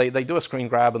finally, they do a screen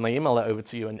grab and they email it over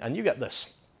to you, and you get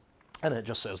this. And it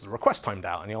just says the request timed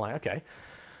out. And you're like, okay,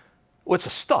 well, it's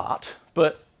a start,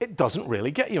 but it doesn't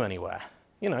really get you anywhere.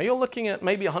 You know, you're looking at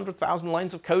maybe 100,000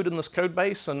 lines of code in this code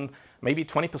base, and maybe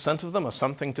 20% of them are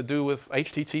something to do with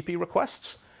HTTP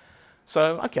requests.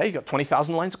 So, okay, you've got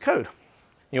 20,000 lines of code.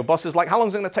 Your boss is like, how long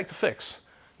is it going to take to fix?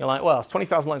 You're like, well, it's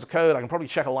 20,000 lines of code. I can probably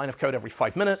check a line of code every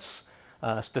 5 minutes.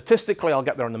 Statistically, I'll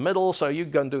get there in the middle, so you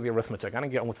go and do the arithmetic. I'm going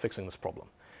to get on with fixing this problem.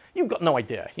 You've got no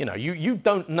idea. You know, you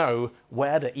don't know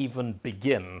where to even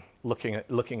begin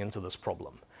looking into this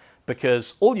problem,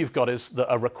 because all you've got is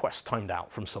a request timed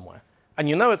out from somewhere. And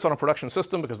you know it's on a production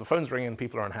system because the phone's ringing and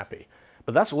people are unhappy.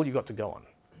 But that's all you've got to go on.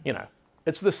 You know,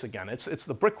 it's this again. It's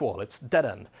the brick wall. It's dead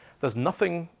end. There's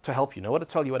nothing to help you, nowhere to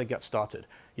tell you where to get started.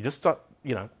 You just start,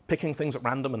 you know, picking things at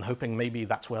random and hoping maybe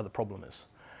that's where the problem is.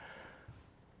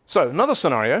 So another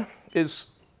scenario is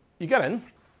you get in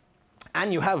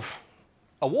and you have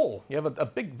a wall. You have a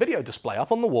big video display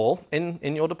up on the wall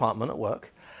in your department at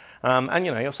work. And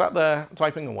you know, you're sat there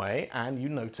typing away and you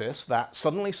notice that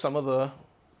suddenly some of the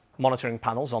monitoring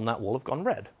panels on that wall have gone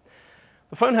red.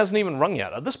 The phone hasn't even rung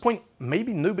yet. At this point,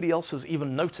 maybe nobody else has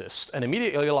even noticed. And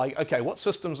immediately you're like, okay, what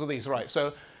systems are these? Right,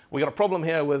 so we got a problem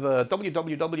here with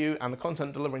www and the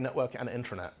content delivery network and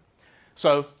intranet.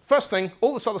 So first thing,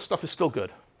 all this other stuff is still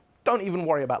good. Don't even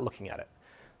worry about looking at it.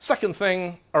 Second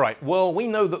thing, all right, well, we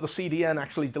know that the CDN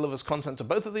actually delivers content to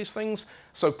both of these things,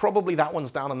 so probably that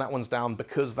one's down and that one's down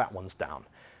because that one's down.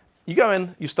 You go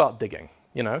in, you start digging.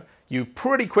 You know, you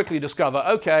pretty quickly discover,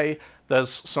 okay, there's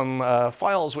some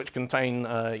files which contain,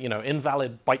 you know,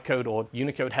 invalid bytecode or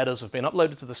Unicode headers have been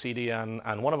uploaded to the CDN,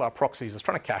 and one of our proxies is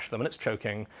trying to cache them, and it's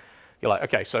choking. You're like,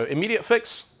 okay, so immediate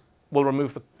fix, we'll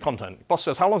remove the content. Boss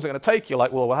says, how long is it going to take? You're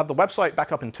like, well, we'll have the website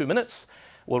back up in 2 minutes.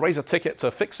 We'll raise a ticket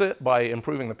to fix it by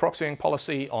improving the proxying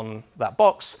policy on that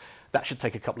box. That should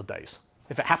take a couple of days.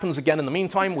 If it happens again in the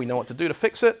meantime, we know what to do to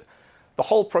fix it. The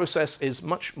whole process is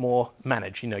much more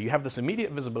managed. You know, you have this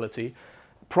immediate visibility.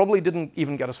 Probably didn't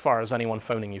even get as far as anyone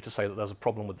phoning you to say that there's a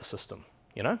problem with the system,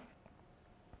 you know?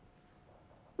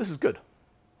 This is good.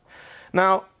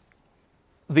 Now,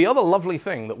 the other lovely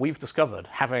thing that we've discovered,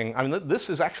 I mean, this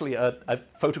is actually a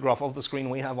photograph of the screen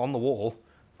we have on the wall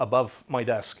above my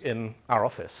desk in our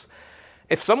office.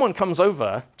 If someone comes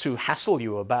over to hassle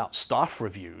you about staff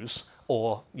reviews,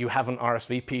 or you haven't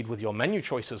RSVP'd with your menu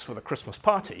choices for the Christmas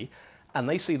party, and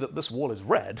they see that this wall is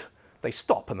red, they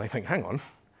stop and they think, hang on,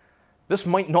 this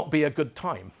might not be a good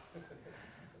time.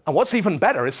 And what's even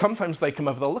better is sometimes they come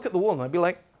over, they'll look at the wall and they'll be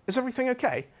like, is everything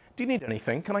okay? Do you need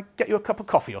anything? Can I get you a cup of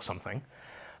coffee or something?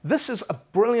 This is a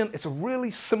brilliant, it's a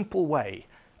really simple way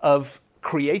of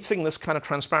creating this kind of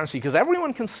transparency because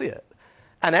everyone can see it.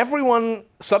 And everyone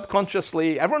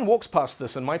subconsciously, everyone walks past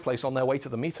this in my place on their way to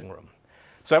the meeting room.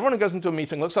 So everyone who goes into a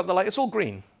meeting looks up, they're like, it's all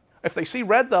green. If they see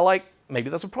red, they're like, maybe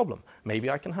there's a problem.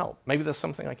 Maybe I can help. Maybe there's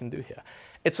something I can do here.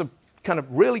 It's a kind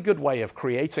of really good way of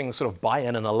creating sort of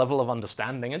buy-in and a level of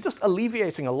understanding and just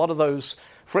alleviating a lot of those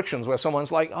frictions where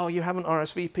someone's like, oh, you haven't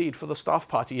RSVP'd for the staff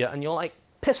party yet. And you're like,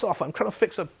 piss off, I'm trying to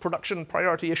fix a production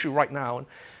priority issue right now. And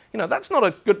you know, that's not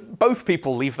a good, both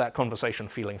people leave that conversation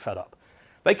feeling fed up.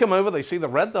 They come over, they see the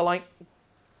red, they're like,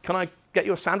 can I get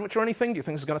you a sandwich or anything? Do you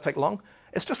think this is going to take long?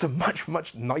 It's just a much,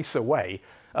 much nicer way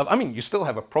of, I mean, you still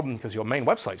have a problem because your main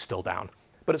website's still down,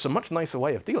 but it's a much nicer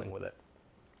way of dealing with it.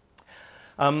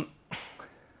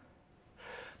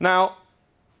 Now,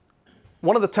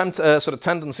 one of the sort of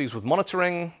tendencies with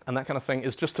monitoring and that kind of thing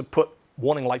is just to put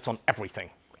warning lights on everything,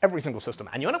 every single system,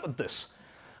 and you end up with this.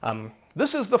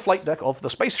 This is the flight deck of the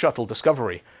Space Shuttle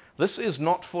Discovery. This is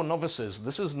not for novices.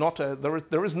 This is not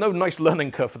there is no nice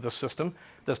learning curve for this system.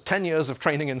 There's 10 years of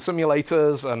training in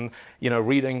simulators and, you know,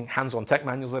 reading hands-on tech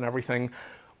manuals and everything.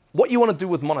 What you want to do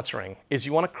with monitoring is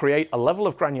you want to create a level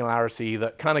of granularity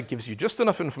that kind of gives you just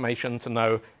enough information to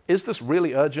know, is this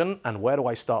really urgent and where do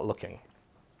I start looking?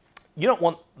 You don't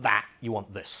want that, you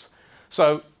want this.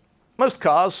 So most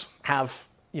cars have,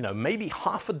 you know, maybe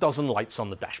half a dozen lights on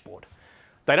the dashboard.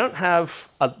 They don't have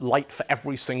a light for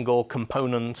every single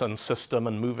component and system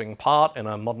and moving part in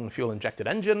a modern fuel-injected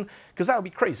engine, because that would be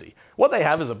crazy. What they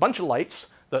have is a bunch of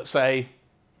lights that say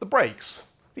the brakes,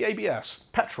 the ABS,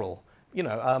 petrol, you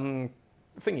know,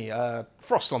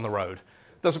 frost on the road.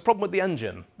 There's a problem with the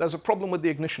engine. There's a problem with the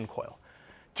ignition coil.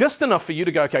 Just enough for you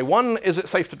to go, okay, one, is it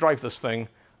safe to drive this thing,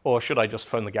 or should I just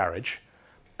phone the garage?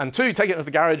 And two, you take it into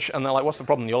the garage, and they're like, what's the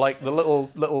problem? You're like, the little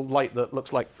light that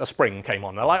looks like a spring came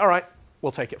on. They're like, all right,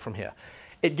 we'll take it from here.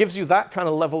 It gives you that kind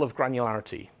of level of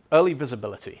granularity, early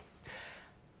visibility.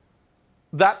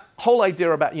 That whole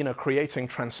idea about, you know, creating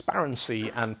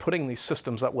transparency and putting these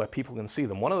systems up where people can see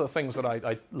them. One of the things that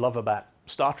I love about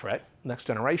Star Trek, Next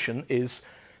Generation, is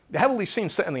you have all these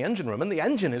scenes set in the engine room, and the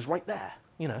engine is right there,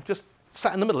 just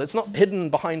sat in the middle. It's not hidden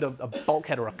behind a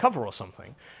bulkhead or a cover or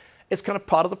something. It's kind of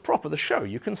part of the prop of the show.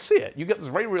 You can see it. You get this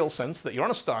very real sense that you're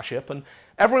on a starship, and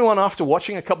everyone after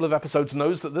watching a couple of episodes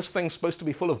knows that this thing's supposed to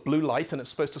be full of blue light, and it's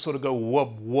supposed to sort of go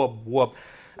wub, wub, wub.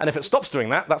 And if it stops doing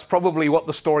that, that's probably what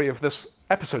the story of this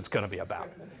episode's going to be about,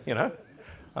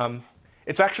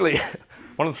 It's actually,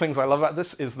 one of the things I love about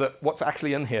this is that what's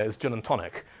actually in here is gin and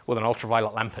tonic with an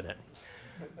ultraviolet lamp in it.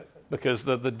 Because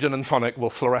the gin and tonic will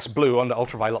fluoresce blue under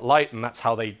ultraviolet light, and that's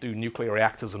how they do nuclear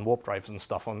reactors and warp drives and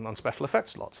stuff on special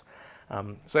effects slots.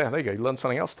 So yeah, there you go, you learned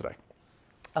something else today.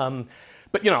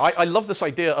 But I love this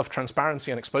idea of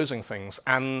transparency and exposing things,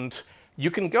 and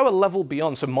you can go a level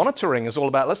beyond. So monitoring is all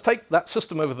about, let's take that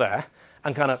system over there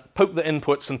and kind of poke the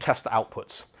inputs and test the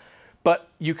outputs. But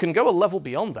you can go a level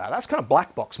beyond that. That's kind of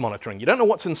black box monitoring. You don't know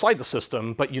what's inside the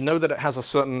system, but you know that it has a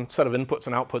certain set of inputs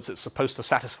and outputs it's supposed to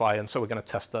satisfy, and so we're going to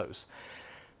test those.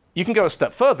 You can go a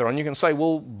step further, and you can say,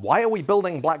 well, why are we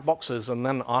building black boxes and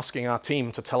then asking our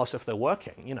team to tell us if they're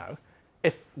working?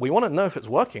 If we want to know if it's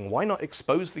working, why not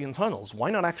expose the internals? Why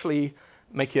not actually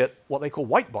make it what they call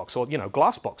white box or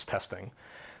glass box testing?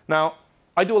 Now,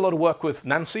 I do a lot of work with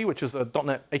Nancy, which is a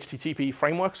 .NET HTTP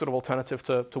framework, sort of alternative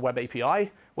to Web API,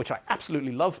 which I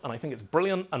absolutely love, and I think it's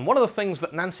brilliant. And one of the things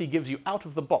that Nancy gives you out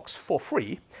of the box for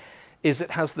free is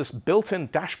it has this built-in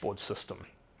dashboard system.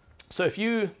 So if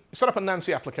you set up a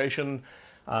Nancy application,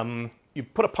 you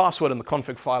put a password in the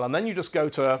config file, and then you just go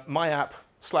to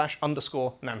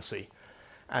myapp/_Nancy.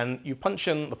 And you punch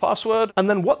in the password, and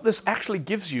then what this actually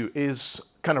gives you is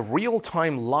kind of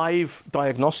real-time live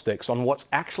diagnostics on what's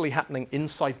actually happening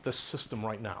inside this system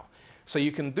right now. So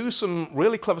you can do some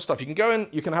really clever stuff. You can go in,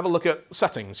 you can have a look at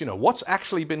settings, what's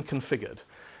actually been configured.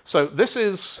 So this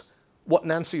is what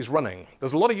Nancy's running.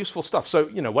 There's a lot of useful stuff. So,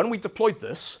 when we deployed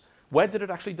this, where did it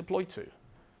actually deploy to?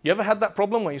 You ever had that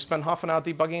problem where you spend half an hour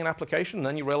debugging an application, and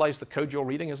then you realize the code you're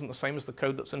reading isn't the same as the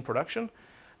code that's in production?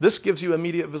 This gives you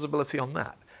immediate visibility on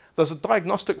that. There's a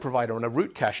diagnostic provider and a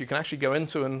root cache you can actually go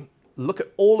into and look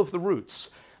at all of the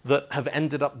routes that have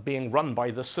ended up being run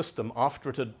by this system after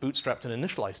it had bootstrapped and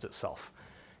initialized itself.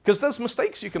 Because there's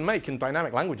mistakes you can make in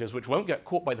dynamic languages which won't get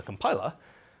caught by the compiler.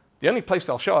 The only place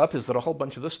they'll show up is that a whole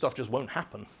bunch of this stuff just won't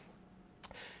happen.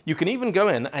 You can even go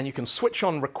in and you can switch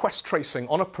on request tracing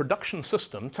on a production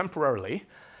system temporarily,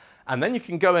 and then you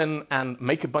can go in and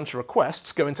make a bunch of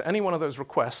requests, go into any one of those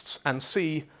requests and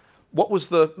see what was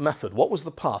the method, what was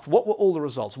the path, what were all the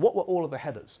results, what were all of the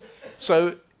headers.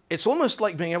 So it's almost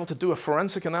like being able to do a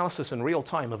forensic analysis in real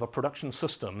time of a production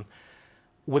system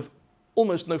with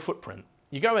almost no footprint.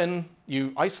 You go in,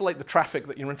 you isolate the traffic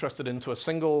that you're interested in to a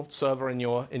single server in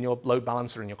your load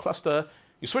balancer in your cluster,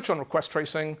 you switch on request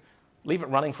tracing, leave it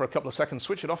running for a couple of seconds,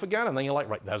 switch it off again, and then you're like,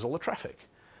 right, there's all the traffic.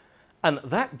 And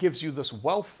that gives you this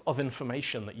wealth of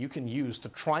information that you can use to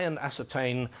try and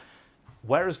ascertain,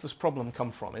 where has this problem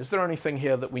come from? Is there anything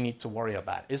here that we need to worry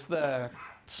about? Is there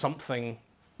something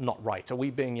not right? Are we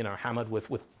being hammered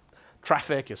with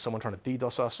traffic? Is someone trying to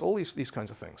DDoS us? All these kinds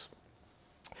of things.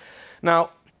 Now,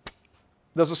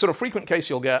 there's a sort of frequent case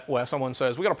you'll get where someone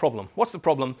says, we got a problem. What's the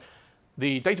problem?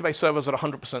 The database server's at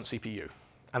 100% CPU,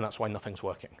 and that's why nothing's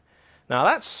working. Now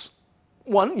that's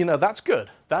one, that's good.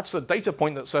 That's a data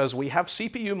point that says we have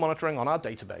CPU monitoring on our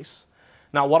database.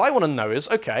 Now what I want to know is,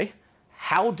 okay,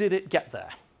 how did it get there?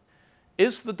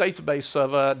 Is the database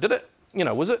server,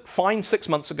 was it fine 6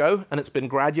 months ago and it's been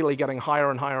gradually getting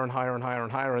higher and higher and higher and higher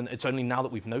and higher and it's only now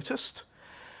that we've noticed?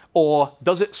 Or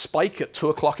does it spike at 2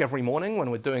 o'clock every morning when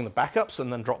we're doing the backups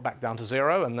and then drop back down to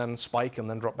 0 and then spike and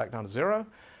then drop back down to 0?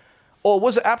 Or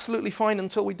was it absolutely fine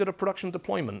until we did a production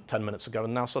deployment 10 minutes ago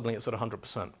and now suddenly it's at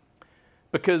 100%?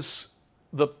 Because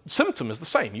the symptom is the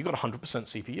same. You've got 100%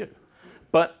 CPU.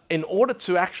 But in order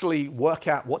to actually work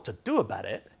out what to do about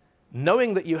it,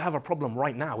 knowing that you have a problem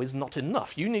right now is not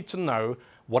enough. You need to know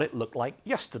what it looked like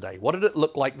yesterday. What did it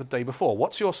look like the day before?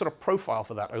 What's your sort of profile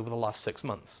for that over the last 6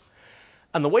 months?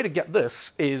 And the way to get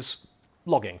this is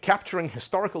logging, capturing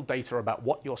historical data about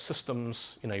what your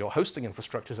systems, your hosting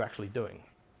infrastructure is actually doing.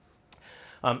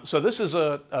 So this is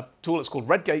a tool, it's called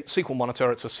Redgate SQL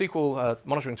Monitor. It's a SQL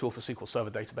monitoring tool for SQL Server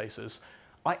databases.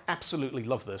 I absolutely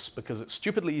love this because it's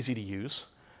stupidly easy to use.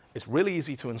 It's really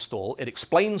easy to install. It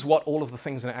explains what all of the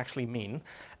things in it actually mean.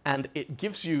 And it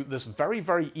gives you this very,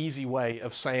 very easy way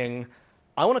of saying,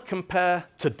 I want to compare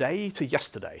today to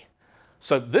yesterday.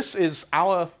 So this is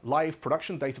our live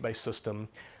production database system.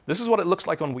 This is what it looks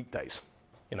like on weekdays.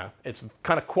 It's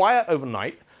kind of quiet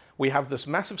overnight. We have this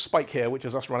massive spike here, which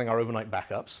is us running our overnight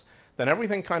backups. Then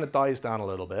everything kind of dies down a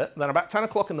little bit. Then about 10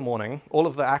 o'clock in the morning, all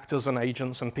of the actors and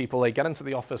agents and people, they get into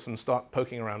the office and start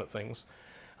poking around at things.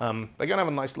 They go and have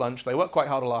a nice lunch, they work quite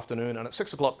hard all afternoon, and at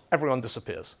 6 o'clock, everyone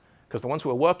disappears. Because the ones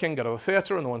who are working go to the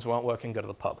theater, and the ones who aren't working go to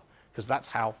the pub. Because that's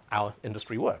how our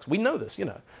industry works. We know this, you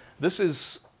know. This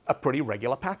is a pretty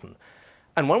regular pattern.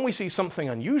 And when we see something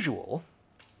unusual,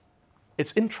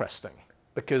 it's interesting.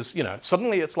 Because, you know,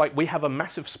 suddenly it's like we have a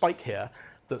massive spike here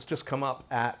that's just come up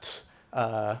at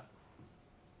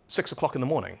 6 o'clock in the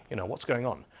morning. You know, what's going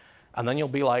on? And then you'll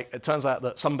be like, it turns out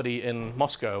that somebody in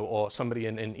Moscow or somebody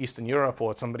in Eastern Europe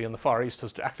or somebody in the Far East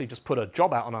has actually just put a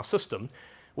job out on our system,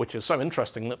 which is so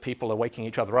interesting that people are waking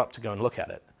each other up to go and look at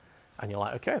it. And you're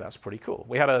like, okay, that's pretty cool.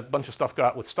 We had a bunch of stuff go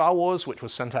out with Star Wars, which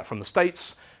was sent out from the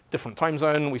States, different time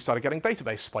zone. We started getting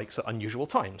database spikes at unusual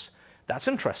times. That's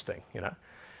interesting, you know.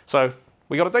 So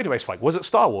we got a database spike. Was it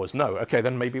Star Wars? No. Okay,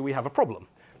 then maybe we have a problem.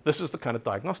 This is the kind of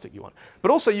diagnostic you want.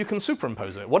 But also you can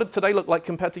superimpose it. What did today look like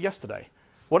compared to yesterday?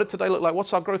 What did today look like?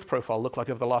 What's our growth profile look like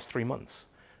over the last 3 months?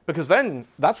 Because then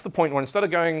that's the point where instead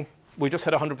of going, we just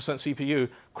hit 100% CPU,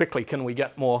 quickly, can we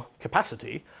get more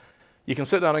capacity? You can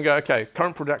sit down and go, okay,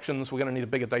 current projections, we're going to need a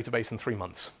bigger database in 3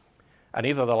 months. And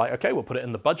either they're like, okay, we'll put it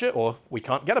in the budget, or we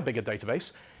can't get a bigger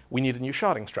database. We need a new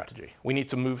sharding strategy. We need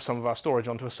to move some of our storage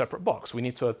onto a separate box. We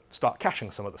need to start caching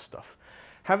some of this stuff.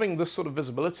 Having this sort of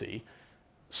visibility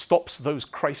stops those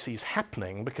crises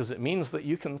happening because it means that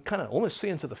you can kind of almost see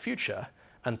into the future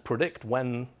and predict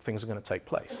when things are going to take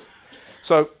place.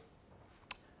 So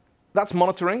that's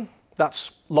monitoring.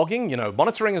 That's logging. You know,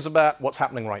 monitoring is about what's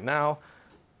happening right now.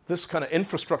 This kind of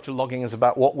infrastructure logging is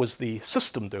about what was the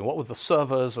system doing, what were the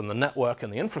servers and the network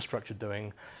and the infrastructure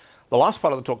doing. The last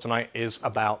part of the talk tonight is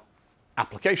about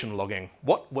application logging.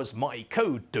 What was my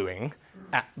code doing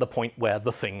at the point where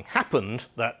the thing happened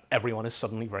that everyone is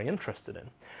suddenly very interested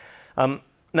in?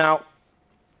 Now,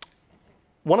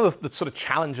 one of the sort of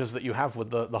challenges that you have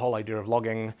with the whole idea of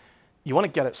logging, you want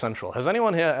to get it central. Has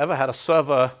anyone here ever had a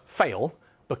server fail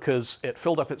because it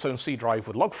filled up its own C drive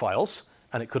with log files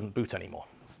and it couldn't boot anymore?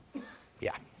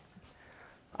 Yeah.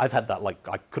 I've had that, like,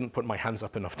 I couldn't put my hands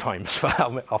up enough times for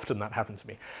how often that happened to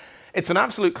me. It's an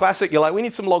absolute classic. You're like, we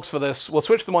need some logs for this. We'll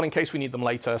switch them on in case we need them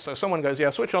later. So someone goes, yeah,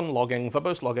 switch on logging,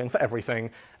 verbose logging for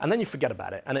everything. And then you forget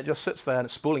about it. And it just sits there and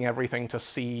it's spooling everything to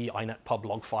C, inetpub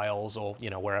log files or, you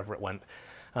know, wherever it went.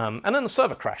 And then the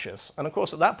server crashes. And of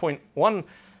course, at that point, one,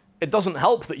 it doesn't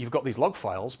help that you've got these log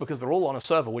files because they're all on a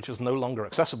server which is no longer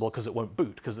accessible because it won't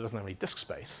boot because it doesn't have any disk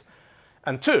space.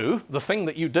 And two, the thing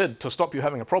that you did to stop you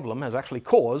having a problem has actually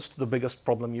caused the biggest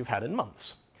problem you've had in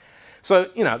months. So,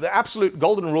 you know, the absolute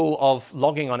golden rule of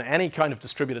logging on any kind of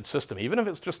distributed system, even if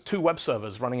it's just 2 web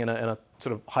servers running in a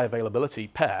sort of high availability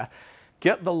pair,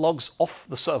 get the logs off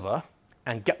the server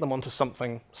and get them onto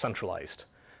something centralized.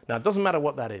 Now, it doesn't matter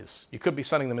what that is. You could be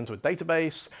sending them into a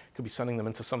database, you could be sending them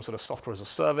into some sort of software as a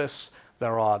service.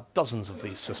 There are dozens of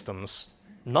these systems.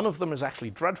 None of them is actually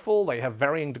dreadful. They have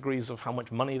varying degrees of how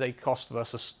much money they cost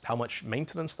versus how much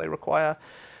maintenance they require.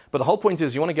 But the whole point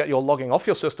is you want to get your logging off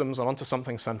your systems and onto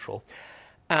something central.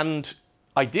 And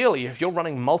ideally, if you're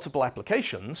running multiple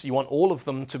applications, you want all of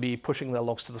them to be pushing their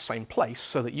logs to the same place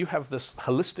so that you have this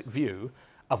holistic view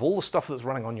of all the stuff that's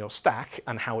running on your stack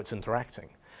and how it's interacting.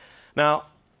 Now,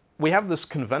 we have this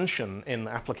convention in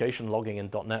application logging in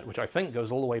 .NET, which I think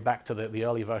goes all the way back to the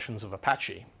early versions of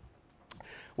Apache,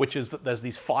 which is that there's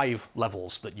these 5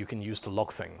 levels that you can use to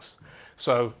log things.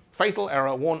 So fatal,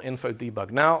 error, warn, info,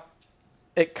 debug. Now,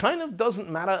 it kind of doesn't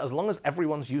matter as long as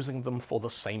everyone's using them for the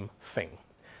same thing.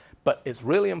 But it's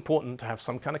really important to have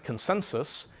some kind of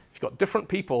consensus. If you've got different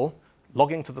people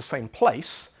logging to the same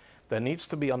place, there needs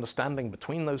to be understanding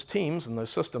between those teams and those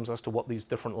systems as to what these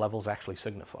different levels actually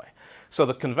signify. So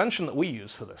the convention that we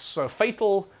use for this, so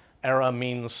fatal error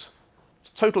means it's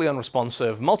totally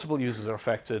unresponsive, multiple users are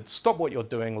affected, stop what you're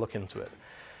doing, look into it.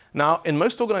 Now, in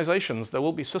most organizations, there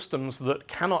will be systems that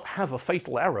cannot have a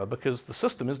fatal error because the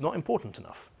system is not important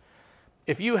enough.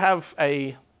 If you have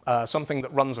something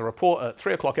that runs a report at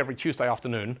 3 o'clock every Tuesday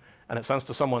afternoon, and it sends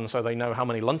to someone so they know how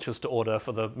many lunches to order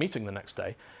for the meeting the next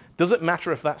day, does it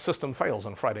matter if that system fails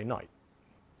on Friday night?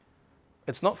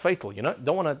 It's not fatal, you know?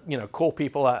 Don't want to, call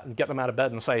people and get them out of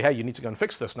bed and say, hey, you need to go and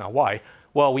fix this now. Why?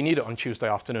 Well, we need it on Tuesday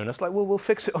afternoon. It's like, well, we'll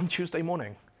fix it on Tuesday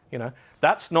morning.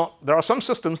 That's not, there are some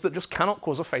systems that just cannot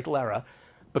cause a fatal error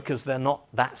because they're not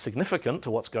that significant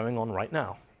to what's going on right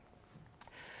now.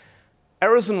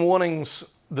 Errors and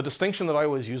warnings, the distinction that I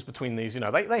always use between these,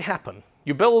 they happen.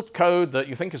 You build code that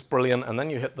you think is brilliant, and then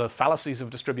you hit the fallacies of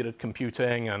distributed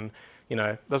computing, and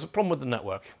there's a problem with the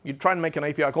network. You try and make an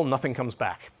API call, nothing comes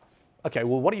back. Okay,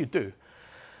 well, what do?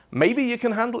 Maybe you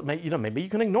can handle it, maybe you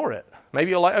can ignore it.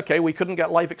 Maybe you're like, okay, we couldn't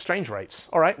get live exchange rates.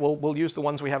 All right, well, we'll use the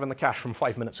ones we have in the cache from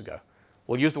 5 minutes ago.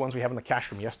 We'll use the ones we have in the cache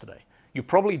from yesterday. You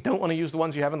probably don't want to use the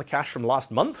ones you have in the cache from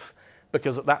last month,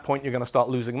 because at that point you're going to start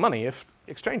losing money if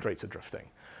exchange rates are drifting.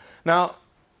 Now,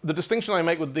 the distinction I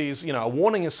make with these, a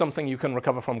warning is something you can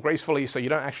recover from gracefully, so you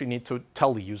don't actually need to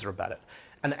tell the user about it.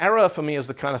 An error for me is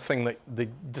the kind of thing that they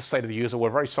just say to the user, we're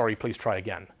very sorry, please try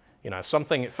again.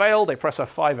 Something, it failed, they press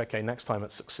F5, okay, next time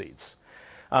it succeeds.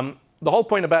 The whole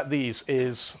point about these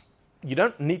is you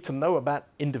don't need to know about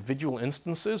individual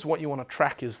instances. What you want to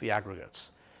track is the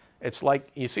aggregates. It's like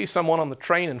you see someone on the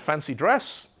train in fancy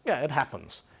dress, yeah, it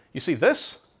happens. You see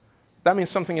this, that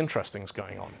means something interesting is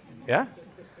going on, yeah?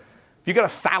 If you get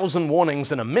 1,000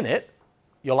 warnings in a minute,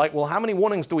 you're like, well, how many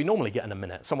warnings do we normally get in a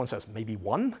minute? Someone says, maybe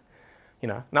one?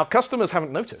 Now customers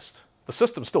haven't noticed. The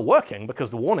system's still working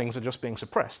because the warnings are just being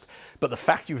suppressed. But the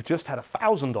fact you've just had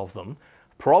 1,000 of them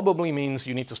probably means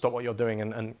you need to stop what you're doing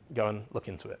and go and look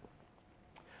into it.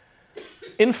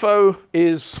 Info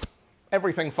is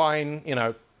everything fine.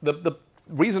 The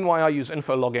reason why I use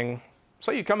info logging,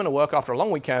 so you come into work after a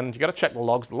long weekend, you got to check the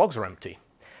logs are empty.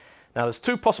 Now there's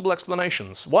two possible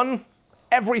explanations. One,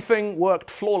 everything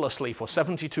worked flawlessly for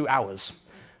 72 hours.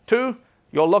 Two,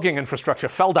 your logging infrastructure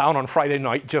fell down on Friday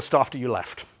night just after you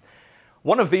left.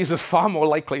 One of these is far more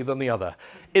likely than the other.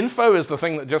 Info is the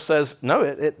thing that just says, no,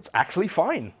 it's actually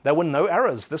fine. There were no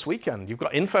errors this weekend. You've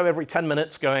got info every 10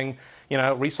 minutes going,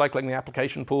 recycling the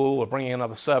application pool, we're bringing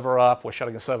another server up, we're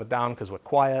shutting a server down because we're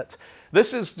quiet.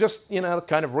 This is just,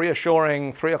 kind of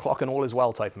reassuring 3 o'clock and all is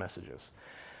well type messages.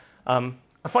 And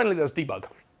finally, there's debug.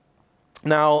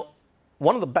 Now,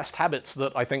 one of the best habits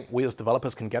that I think we as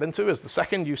developers can get into is the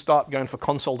second you start going for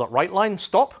console.writeline,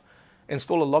 stop,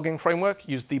 install a logging framework,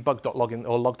 use debug.login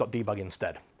or log.debug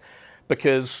instead.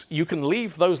 Because you can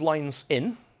leave those lines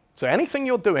in. So anything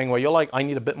you're doing where you're like, I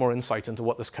need a bit more insight into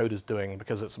what this code is doing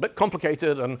because it's a bit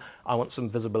complicated and I want some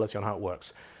visibility on how it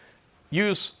works.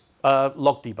 Use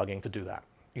log debugging to do that.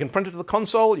 You can print it to the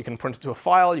console, you can print it to a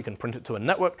file, you can print it to a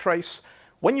network trace.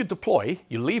 When you deploy,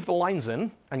 you leave the lines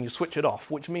in and you switch it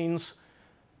off, which means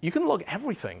you can log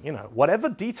everything. Whatever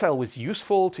detail was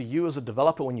useful to you as a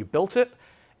developer when you built it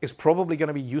is probably going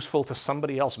to be useful to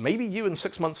somebody else, maybe you in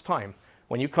 6 months' time,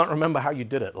 when you can't remember how you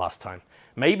did it last time.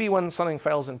 Maybe when something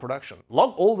fails in production.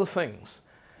 Log all the things.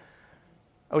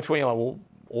 Which way you're like, well,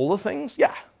 all the things?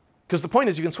 Yeah. Because the point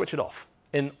is you can switch it off.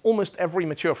 In almost every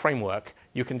mature framework,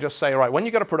 you can just say, all right, when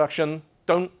you go to production,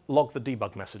 don't log the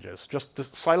debug messages.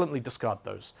 Just silently discard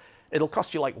those. It'll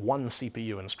cost you like 1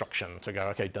 CPU instruction to go,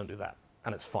 okay, don't do that.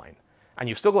 And it's fine. And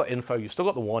you've still got info, you've still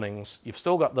got the warnings, you've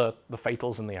still got the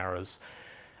fatals and the errors.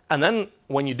 And then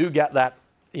when you do get that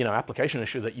application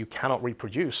issue that you cannot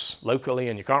reproduce locally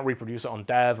and you can't reproduce it on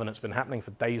dev and it's been happening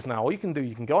for days now, all you can do,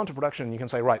 you can go onto production and you can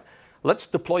say, right, let's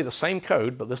deploy the same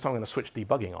code, but this time I'm going to switch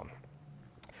debugging on.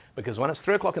 Because when it's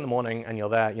 3 o'clock in the morning and you're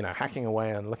there hacking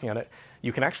away and looking at it,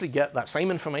 you can actually get that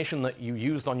same information that you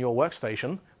used on your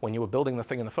workstation when you were building the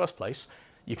thing in the first place.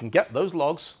 You can get those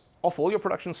logs off all your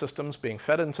production systems being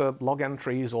fed into log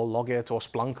entries or Logit or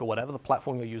Splunk or whatever the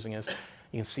platform you're using is.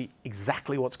 You can see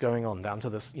exactly what's going on down to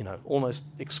this, almost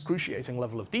excruciating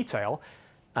level of detail.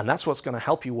 And that's what's going to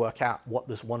help you work out what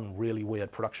this one really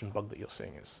weird production bug that you're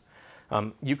seeing is.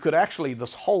 You could actually,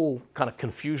 this whole kind of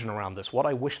confusion around this, what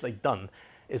I wish they'd done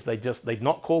is they'd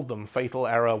not called them fatal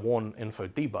error warn info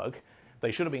debug.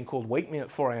 They should have been called wake me at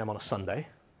 4 a.m. on a Sunday.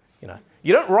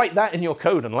 You don't write that in your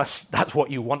code unless that's what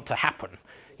you want to happen.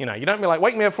 You don't be like,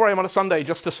 wake me at 4 a.m. on a Sunday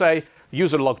just to say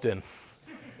user logged in.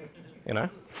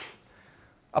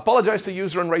 Apologize to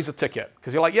user and raise a ticket,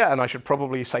 because you're like, yeah, and I should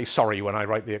probably say sorry when I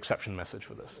write the exception message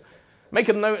for this. Make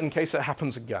a note in case it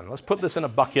happens again. Let's put this in a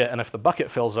bucket, and if the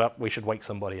bucket fills up, we should wake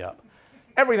somebody up.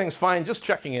 Everything's fine, just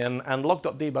checking in, and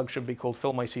log.debug should be called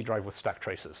fill my C drive with stack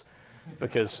traces.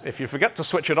 Because if you forget to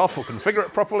switch it off or configure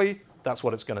it properly, that's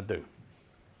what it's going to do.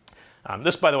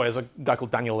 This, by the way, is a guy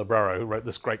called Daniel Librero who wrote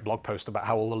this great blog post about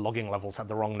how all the logging levels had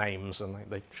the wrong names, and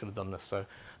they should have done this. So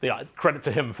credit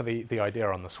to him for the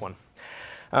idea on this one.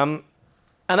 And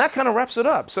that kind of wraps it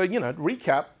up. So,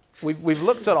 recap, we've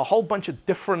looked at a whole bunch of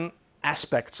different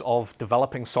aspects of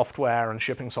developing software and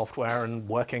shipping software and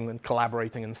working and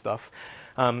collaborating and stuff.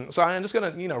 So I'm just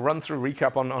going to run through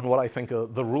recap on what I think are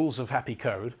the rules of happy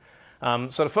code.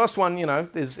 So the first one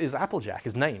is Applejack,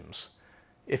 is names.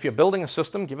 If you're building a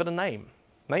system, give it a name.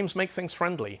 Names make things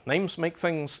friendly. Names make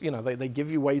things, they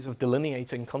give you ways of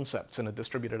delineating concepts in a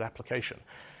distributed application.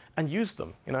 And use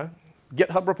them,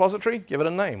 GitHub repository, give it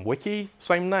a name. Wiki,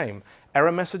 same name.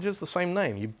 Error messages, the same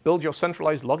name. You build your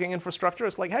centralized logging infrastructure,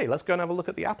 it's like, hey, let's go and have a look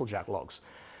at the Applejack logs.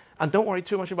 And don't worry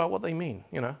too much about what they mean.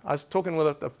 I was talking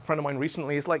with a friend of mine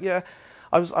recently, he's like, yeah,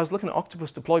 I was looking at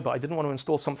Octopus deploy, but I didn't want to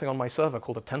install something on my server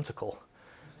called a tentacle.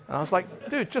 And I was like,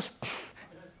 dude, just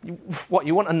What,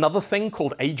 you want another thing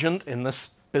called agent in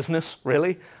this business,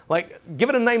 really? Like, give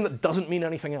it a name that doesn't mean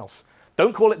anything else.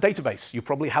 Don't call it database. You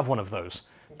probably have one of those.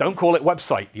 Don't call it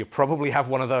website. You probably have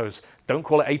one of those. Don't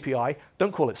call it API.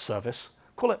 Don't call it service.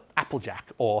 Call it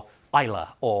Applejack or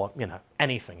Isla or,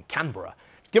 anything, Canberra.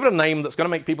 Just give it a name that's going to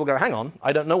make people go, hang on,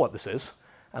 I don't know what this is.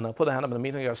 And they'll put their hand up in a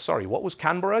meeting and go, sorry, what was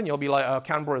Canberra? And you'll be like, oh,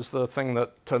 Canberra is the thing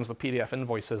that turns the PDF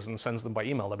invoices and sends them by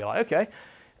email. They'll be like, okay.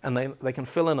 And they can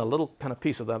fill in a little kind of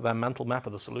piece of their mental map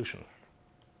of the solution.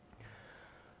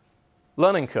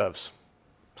 Learning curves.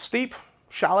 Steep,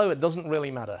 shallow, it doesn't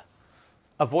really matter.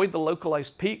 Avoid the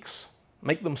localized peaks.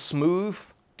 Make them smooth.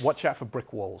 Watch out for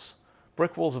brick walls.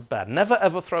 Brick walls are bad. Never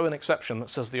ever throw an exception that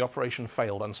says the operation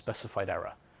failed, unspecified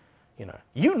error.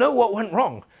 You know what went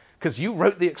wrong because you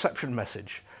wrote the exception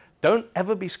message. Don't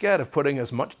ever be scared of putting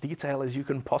as much detail as you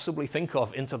can possibly think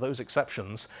of into those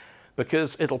exceptions,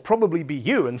 because it'll probably be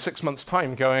you in 6 months'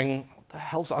 time going, what the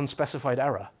hell's unspecified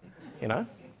error?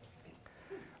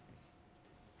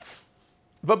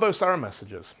 Verbose error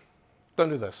messages. Don't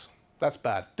do this. That's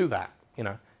bad. Do that.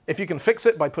 If you can fix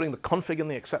it by putting the config in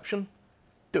the exception,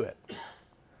 do it.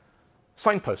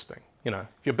 Signposting.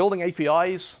 If you're building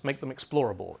APIs, make them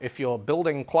explorable. If you're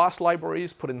building class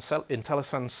libraries, put in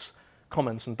IntelliSense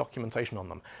comments and documentation on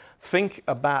them. Think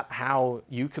about how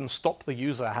you can stop the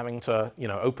user having to,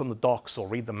 open the docs or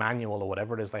read the manual or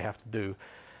whatever it is they have to do.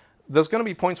 There's going to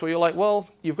be points where you're like, well,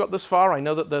 you've got this far. I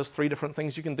know that there's 3 different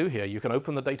things you can do here. You can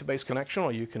open the database connection,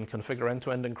 or you can configure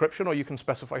end-to-end encryption, or you can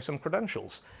specify some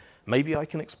credentials. Maybe I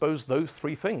can expose those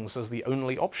 3 things as the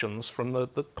only options from the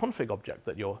config object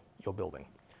that you're building.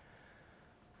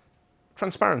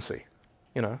 Transparency.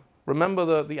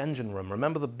 Remember the engine room.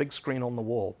 Remember the big screen on the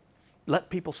wall.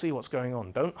 Let people see what's going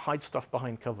on. Don't hide stuff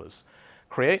behind covers.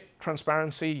 Create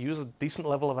transparency. Use a decent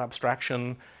level of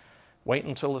abstraction. Wait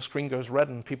until the screen goes red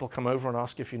and people come over and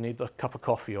ask if you need a cup of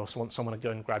coffee or want someone to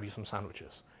go and grab you some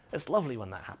sandwiches. It's lovely when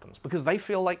that happens because they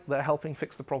feel like they're helping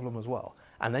fix the problem as well.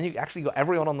 And then you actually got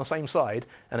everyone on the same side,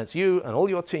 and it's you and all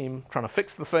your team trying to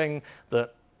fix the thing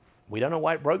that we don't know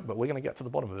why it broke, but we're going to get to the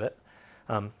bottom of it.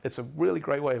 It's a really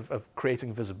great way of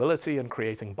creating visibility and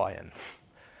creating buy-in.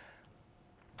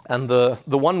 And the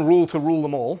one rule to rule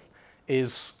them all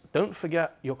is don't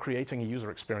forget you're creating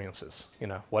user experiences.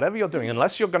 Whatever you're doing,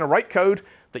 unless you're going to write code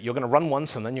that you're going to run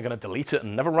once and then you're going to delete it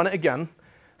and never run it again,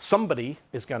 somebody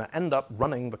is going to end up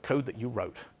running the code that you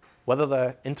wrote. Whether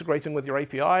they're integrating with your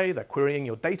API, they're querying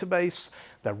your database,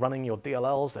 they're running your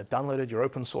DLLs, they've downloaded your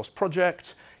open source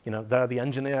project, they're the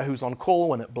engineer who's on call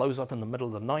when it blows up in the middle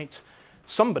of the night.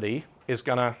 Somebody is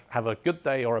going to have a good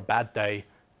day or a bad day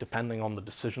depending on the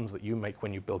decisions that you make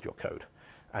when you build your code.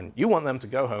 And you want them to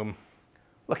go home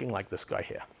looking like this guy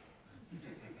here.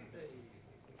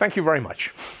 Thank you very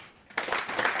much.